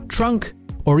roof, trunk,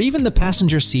 or even the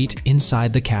passenger seat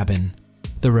inside the cabin.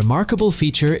 The remarkable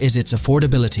feature is its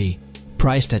affordability,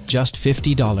 priced at just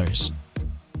 $50.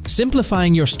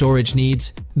 Simplifying your storage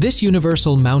needs, this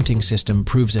universal mounting system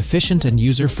proves efficient and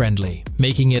user-friendly,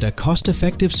 making it a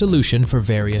cost-effective solution for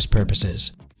various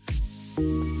purposes.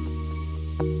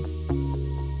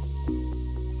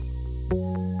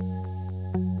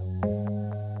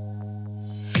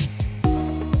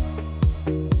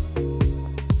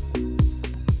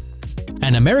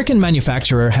 An American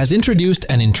manufacturer has introduced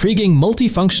an intriguing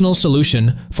multifunctional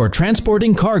solution for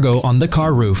transporting cargo on the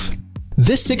car roof.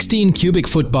 This 16 cubic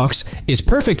foot box is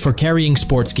perfect for carrying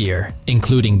sports gear,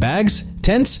 including bags,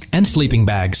 tents, and sleeping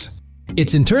bags.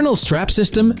 Its internal strap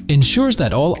system ensures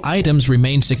that all items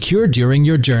remain secure during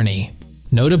your journey.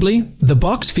 Notably, the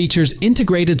box features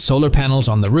integrated solar panels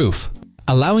on the roof,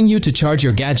 allowing you to charge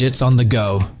your gadgets on the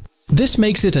go. This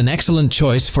makes it an excellent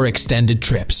choice for extended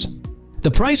trips. The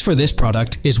price for this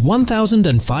product is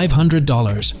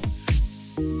 $1,500.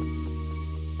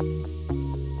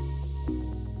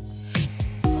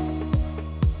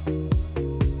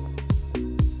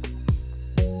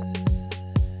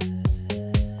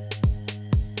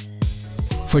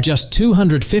 For just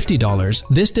 $250,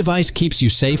 this device keeps you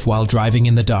safe while driving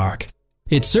in the dark.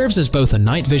 It serves as both a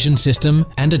night vision system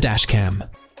and a dash cam.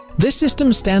 This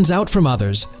system stands out from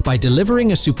others by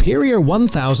delivering a superior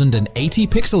 1080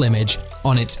 pixel image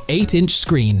on its 8-inch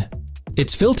screen.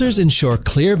 Its filters ensure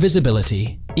clear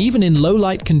visibility, even in low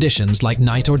light conditions like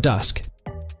night or dusk.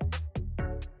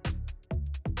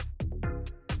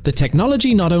 The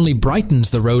technology not only brightens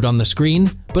the road on the screen,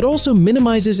 but also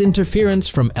minimizes interference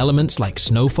from elements like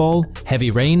snowfall, heavy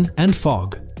rain, and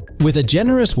fog. With a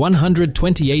generous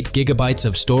 128 gigabytes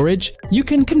of storage, you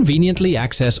can conveniently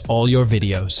access all your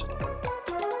videos.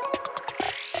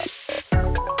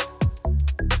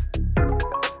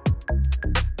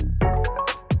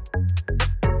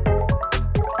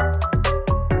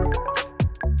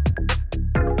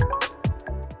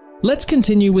 Let's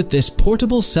continue with this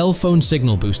portable cell phone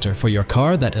signal booster for your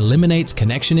car that eliminates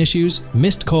connection issues,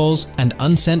 missed calls, and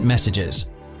unsent messages.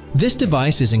 This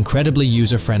device is incredibly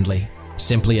user-friendly.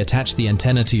 Simply attach the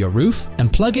antenna to your roof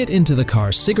and plug it into the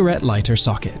car's cigarette lighter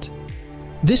socket.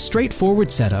 This straightforward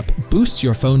setup boosts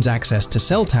your phone's access to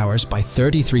cell towers by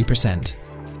 33%.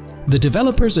 The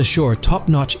developers assure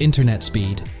top-notch internet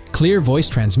speed, clear voice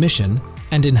transmission,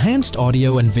 and enhanced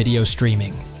audio and video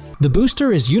streaming. The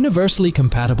booster is universally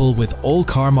compatible with all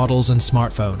car models and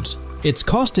smartphones. Its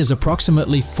cost is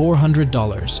approximately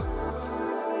 $400.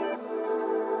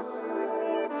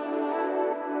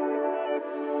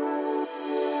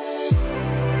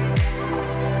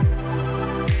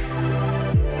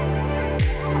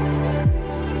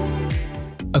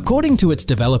 According to its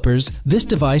developers, this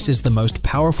device is the most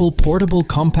powerful portable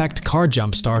compact car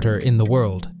jump starter in the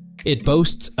world. It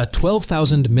boasts a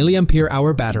 12,000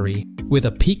 mAh battery with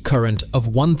a peak current of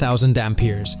 1,000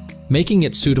 amperes, making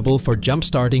it suitable for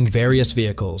jump-starting various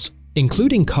vehicles,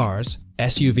 including cars,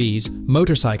 SUVs,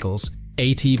 motorcycles,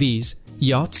 ATVs,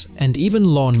 yachts, and even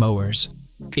lawnmowers.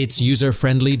 Its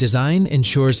user-friendly design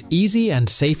ensures easy and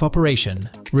safe operation,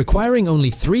 requiring only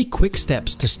 3 quick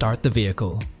steps to start the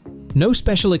vehicle. No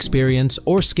special experience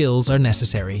or skills are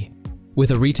necessary.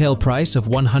 With a retail price of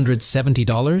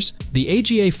 $170, the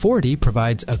AGA40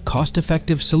 provides a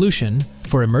cost-effective solution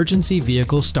for emergency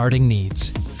vehicle starting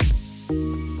needs.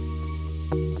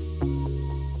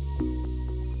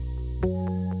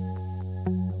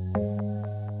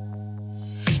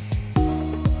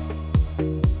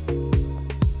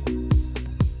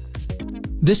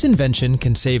 This invention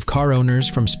can save car owners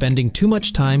from spending too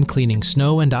much time cleaning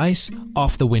snow and ice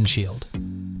off the windshield.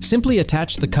 Simply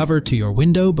attach the cover to your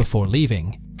window before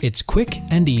leaving. It's quick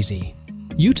and easy.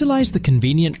 Utilize the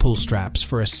convenient pull straps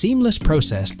for a seamless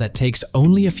process that takes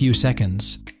only a few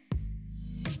seconds.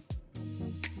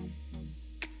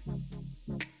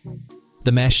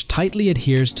 The mesh tightly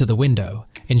adheres to the window,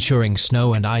 ensuring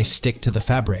snow and ice stick to the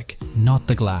fabric, not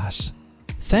the glass.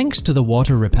 Thanks to the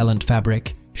water-repellent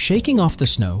fabric, shaking off the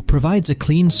snow provides a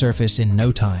clean surface in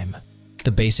no time.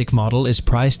 The basic model is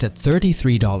priced at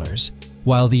 $33,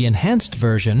 while the enhanced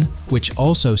version, which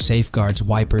also safeguards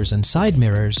wipers and side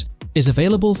mirrors, is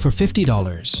available for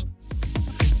 $50.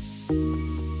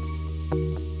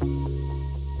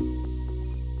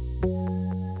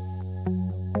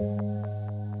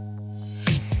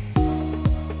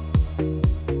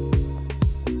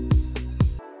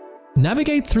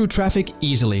 Navigate through traffic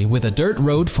easily with a dirt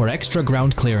road for extra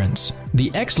ground clearance.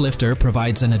 The XLifter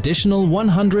provides an additional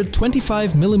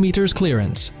 125mm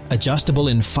clearance, adjustable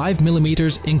in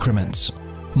 5mm increments.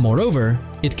 Moreover,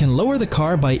 it can lower the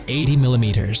car by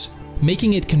 80mm,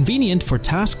 making it convenient for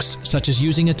tasks such as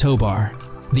using a tow bar.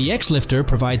 The XLifter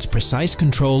provides precise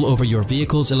control over your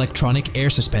vehicle's electronic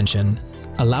air suspension,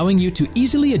 allowing you to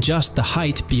easily adjust the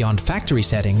height beyond factory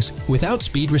settings without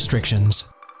speed restrictions.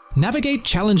 Navigate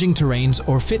challenging terrains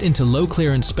or fit into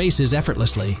low-clearance spaces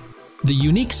effortlessly. The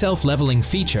unique self-leveling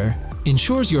feature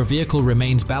ensures your vehicle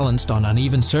remains balanced on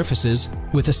uneven surfaces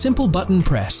with a simple button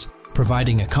press,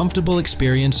 providing a comfortable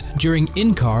experience during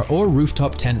in-car or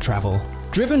rooftop tent travel.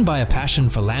 Driven by a passion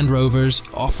for Land Rovers,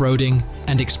 off-roading,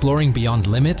 and exploring beyond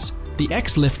limits, the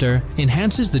XLifter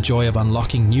enhances the joy of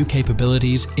unlocking new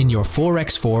capabilities in your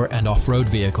 4x4 and off-road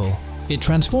vehicle. It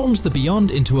transforms the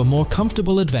beyond into a more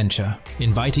comfortable adventure,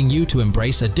 inviting you to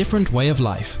embrace a different way of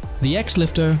life. The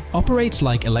XLifter operates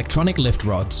like electronic lift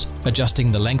rods,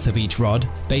 adjusting the length of each rod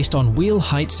based on wheel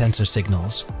height sensor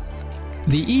signals.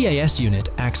 The EAS unit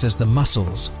acts as the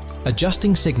muscles,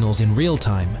 adjusting signals in real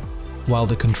time, while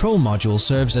the control module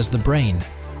serves as the brain,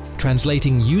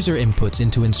 translating user inputs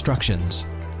into instructions.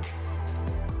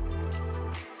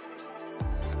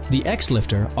 The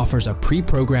XLifter offers a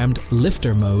pre-programmed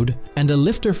lifter mode and a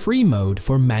lifter-free mode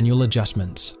for manual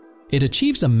adjustments. It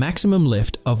achieves a maximum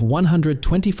lift of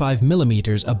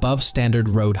 125mm above standard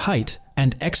road height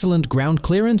and excellent ground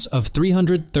clearance of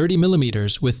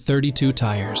 330mm with 32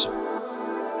 tires.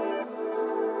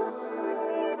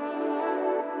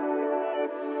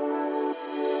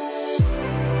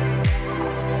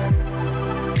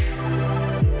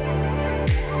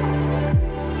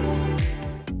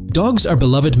 Dogs are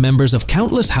beloved members of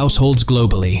countless households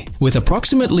globally, with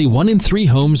approximately 1 in 3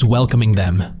 homes welcoming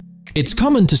them. It's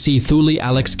common to see Thule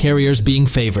Allax carriers being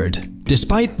favored,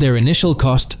 despite their initial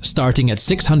cost starting at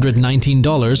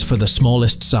 $619 for the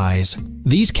smallest size.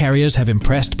 These carriers have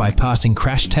impressed by passing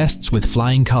crash tests with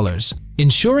flying colors,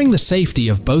 ensuring the safety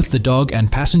of both the dog and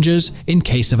passengers in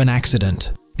case of an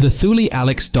accident. The Thule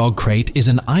Allax dog crate is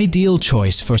an ideal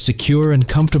choice for secure and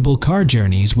comfortable car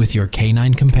journeys with your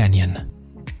canine companion.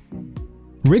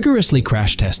 Rigorously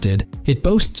crash tested, it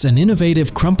boasts an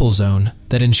innovative crumple zone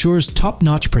that ensures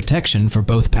top-notch protection for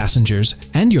both passengers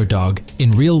and your dog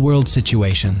in real-world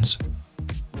situations.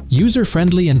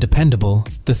 User-friendly and dependable,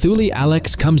 the Thule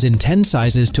Allax comes in 10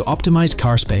 sizes to optimize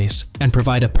car space and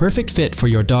provide a perfect fit for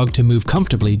your dog to move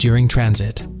comfortably during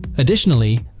transit.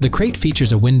 Additionally, the crate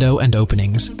features a window and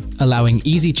openings, allowing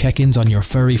easy check-ins on your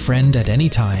furry friend at any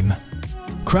time.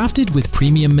 Crafted with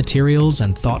premium materials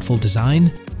and thoughtful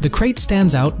design, the crate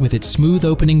stands out with its smooth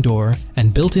opening door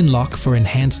and built-in lock for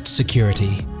enhanced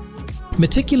security.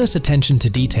 Meticulous attention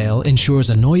to detail ensures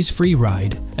a noise-free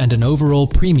ride and an overall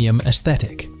premium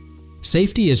aesthetic.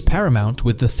 Safety is paramount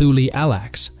with the Thule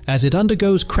Allax, as it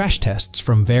undergoes crash tests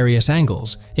from various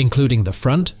angles, including the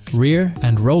front, rear,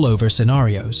 and rollover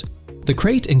scenarios. The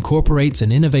crate incorporates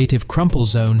an innovative crumple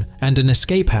zone and an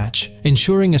escape hatch,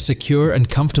 ensuring a secure and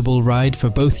comfortable ride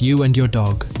for both you and your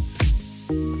dog.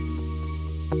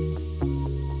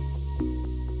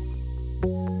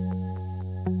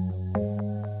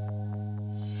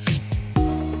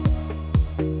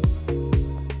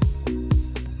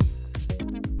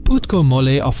 Putco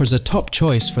Molle offers a top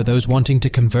choice for those wanting to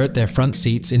convert their front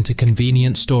seats into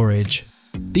convenient storage.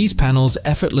 These panels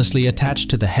effortlessly attach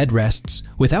to the headrests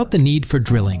without the need for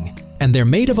drilling, and they're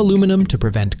made of aluminum to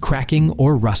prevent cracking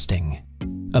or rusting.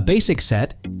 A basic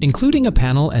set, including a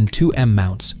panel and 2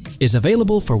 M-mounts, is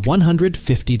available for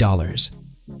 $150.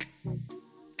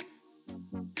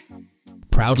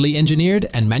 Proudly engineered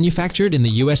and manufactured in the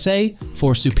USA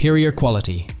for superior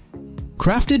quality.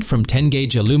 Crafted from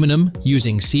 10-gauge aluminum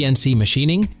using CNC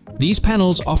machining, these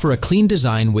panels offer a clean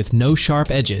design with no sharp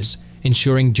edges,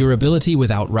 ensuring durability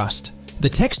without rust. The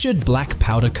textured black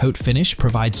powder coat finish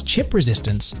provides chip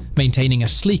resistance, maintaining a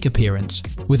sleek appearance.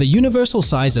 With a universal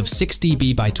size of 6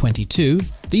 dB by 22,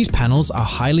 these panels are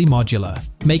highly modular,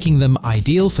 making them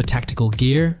ideal for tactical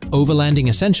gear, overlanding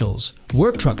essentials,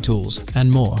 work truck tools,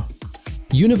 and more.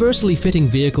 Universally fitting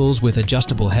vehicles with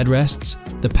adjustable headrests,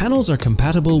 the panels are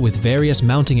compatible with various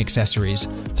mounting accessories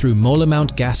through Molle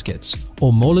mount gaskets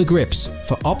or Molle grips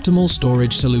for optimal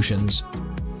storage solutions.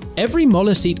 Every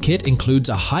Molle seat kit includes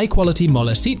a high-quality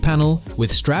Molle seat panel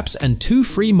with straps and 2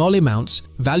 free Molle mounts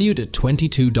valued at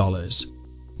 $22.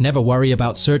 Never worry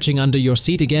about searching under your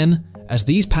seat again, as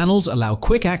these panels allow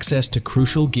quick access to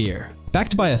crucial gear.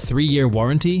 Backed by a 3-year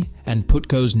warranty and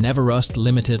Putco's Never Rust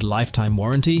limited lifetime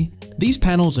warranty, these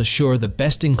panels assure the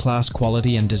best-in-class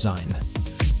quality and design.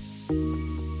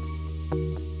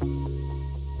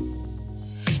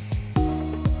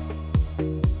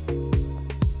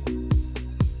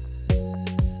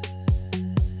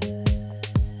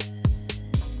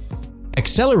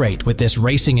 Accelerate with this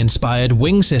racing-inspired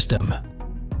wing system.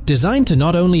 Designed to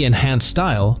not only enhance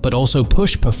style, but also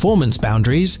push performance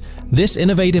boundaries, this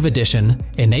innovative addition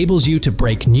enables you to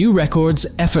break new records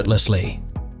effortlessly.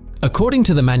 According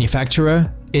to the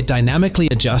manufacturer, it dynamically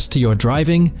adjusts to your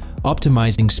driving,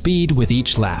 optimizing speed with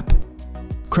each lap.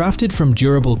 Crafted from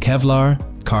durable Kevlar,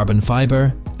 carbon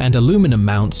fiber, and aluminum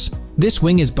mounts, this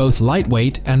wing is both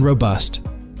lightweight and robust.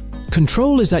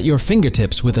 Control is at your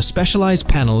fingertips with a specialized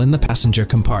panel in the passenger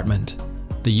compartment.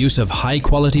 The use of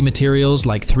high-quality materials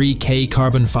like 3K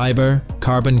carbon fiber,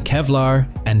 carbon Kevlar,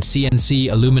 and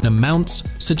CNC aluminum mounts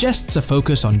suggests a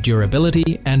focus on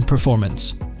durability and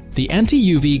performance. The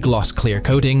anti-UV gloss clear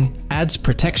coating adds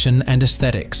protection and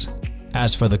aesthetics.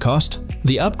 As for the cost,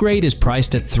 the upgrade is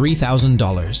priced at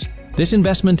 $3,000. This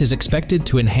investment is expected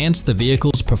to enhance the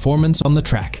vehicle's performance on the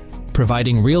track,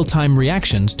 providing real-time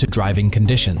reactions to driving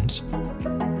conditions.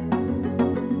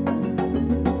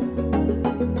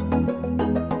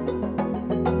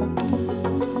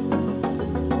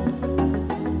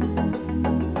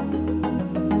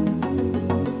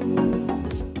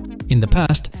 In the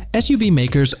past, SUV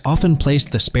makers often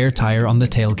placed the spare tire on the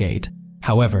tailgate.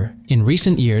 However, in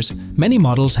recent years, many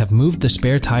models have moved the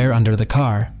spare tire under the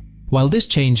car. While this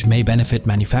change may benefit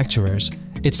manufacturers,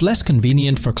 it's less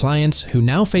convenient for clients who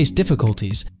now face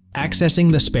difficulties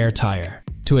accessing the spare tire.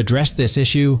 To address this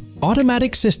issue,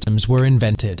 automatic systems were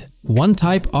invented. One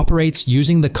type operates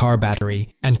using the car battery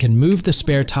and can move the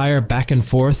spare tire back and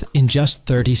forth in just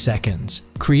 30 seconds.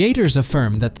 Creators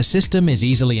affirm that the system is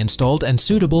easily installed and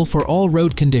suitable for all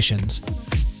road conditions.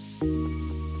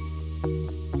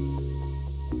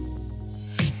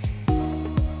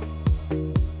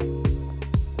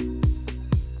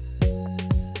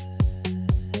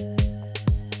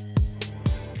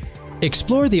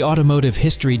 Explore the automotive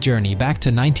history journey back to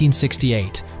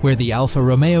 1968, where the Alfa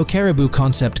Romeo Caribou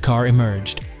concept car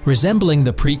emerged. Resembling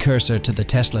the precursor to the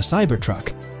Tesla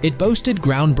Cybertruck, it boasted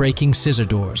groundbreaking scissor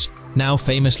doors, now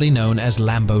famously known as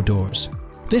Lambo Doors.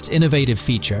 This innovative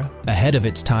feature, ahead of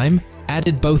its time,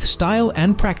 added both style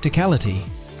and practicality.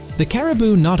 The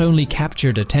Caribou not only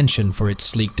captured attention for its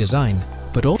sleek design,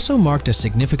 but also marked a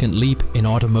significant leap in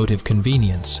automotive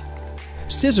convenience.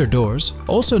 Scissor doors,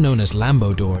 also known as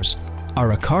Lambo Doors,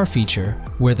 are a car feature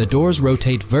where the doors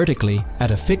rotate vertically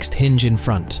at a fixed hinge in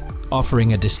front,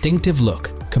 offering a distinctive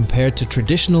look compared to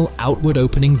traditional outward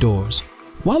opening doors.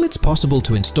 While it's possible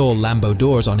to install Lambo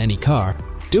doors on any car,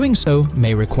 doing so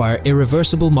may require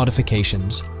irreversible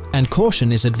modifications, and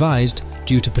caution is advised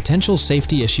due to potential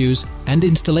safety issues and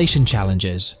installation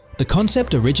challenges. The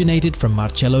concept originated from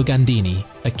Marcello Gandini,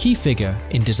 a key figure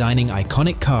in designing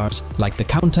iconic cars like the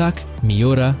Countach,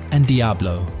 Miura, and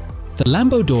Diablo. The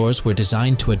Lambo doors were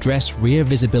designed to address rear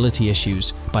visibility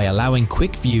issues by allowing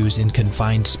quick views in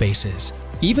confined spaces.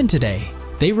 Even today,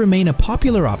 they remain a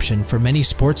popular option for many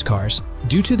sports cars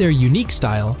due to their unique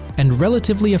style and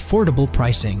relatively affordable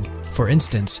pricing. For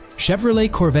instance,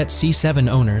 Chevrolet Corvette C7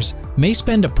 owners may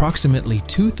spend approximately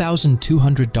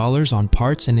 $2,200 on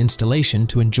parts and installation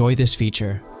to enjoy this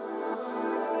feature.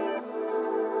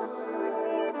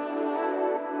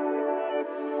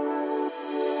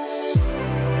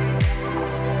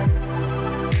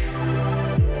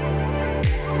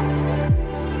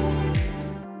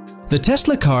 The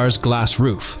Tesla car's glass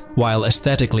roof, while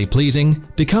aesthetically pleasing,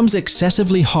 becomes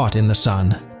excessively hot in the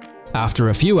sun. After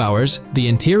a few hours, the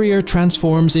interior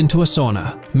transforms into a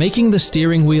sauna, making the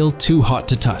steering wheel too hot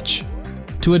to touch.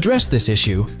 To address this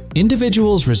issue,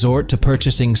 individuals resort to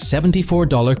purchasing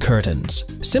 $74 curtains,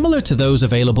 similar to those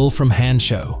available from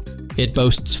Hansshow. It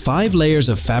boasts 5 layers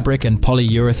of fabric and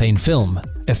polyurethane film,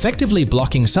 effectively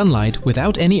blocking sunlight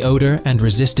without any odor and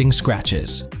resisting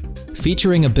scratches.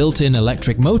 Featuring a built-in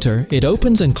electric motor, it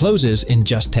opens and closes in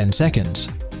just 10 seconds.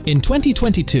 In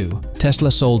 2022,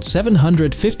 Tesla sold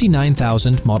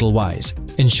 759,000 Model Ys,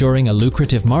 ensuring a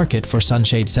lucrative market for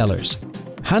sunshade sellers.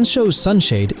 Hannsshow's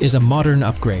Sunshade is a modern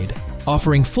upgrade,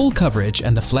 offering full coverage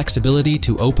and the flexibility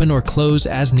to open or close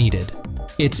as needed.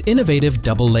 Its innovative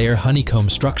double-layer honeycomb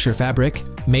structure fabric,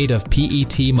 made of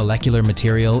PET molecular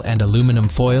material and aluminum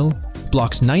foil,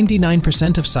 blocks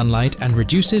 99% of sunlight and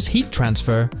reduces heat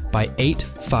transfer by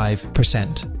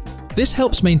 85%. This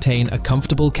helps maintain a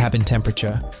comfortable cabin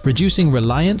temperature, reducing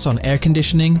reliance on air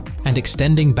conditioning and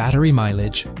extending battery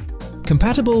mileage.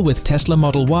 Compatible with Tesla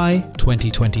Model Y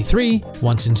 2023,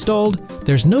 once installed,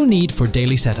 there's no need for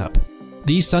daily setup.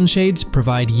 These sunshades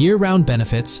provide year-round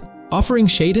benefits, offering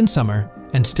shade in summer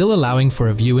and still allowing for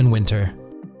a view in winter.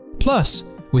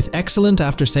 Plus, with excellent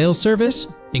after-sales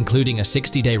service, including a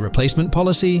 60-day replacement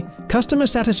policy, customer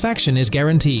satisfaction is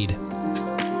guaranteed.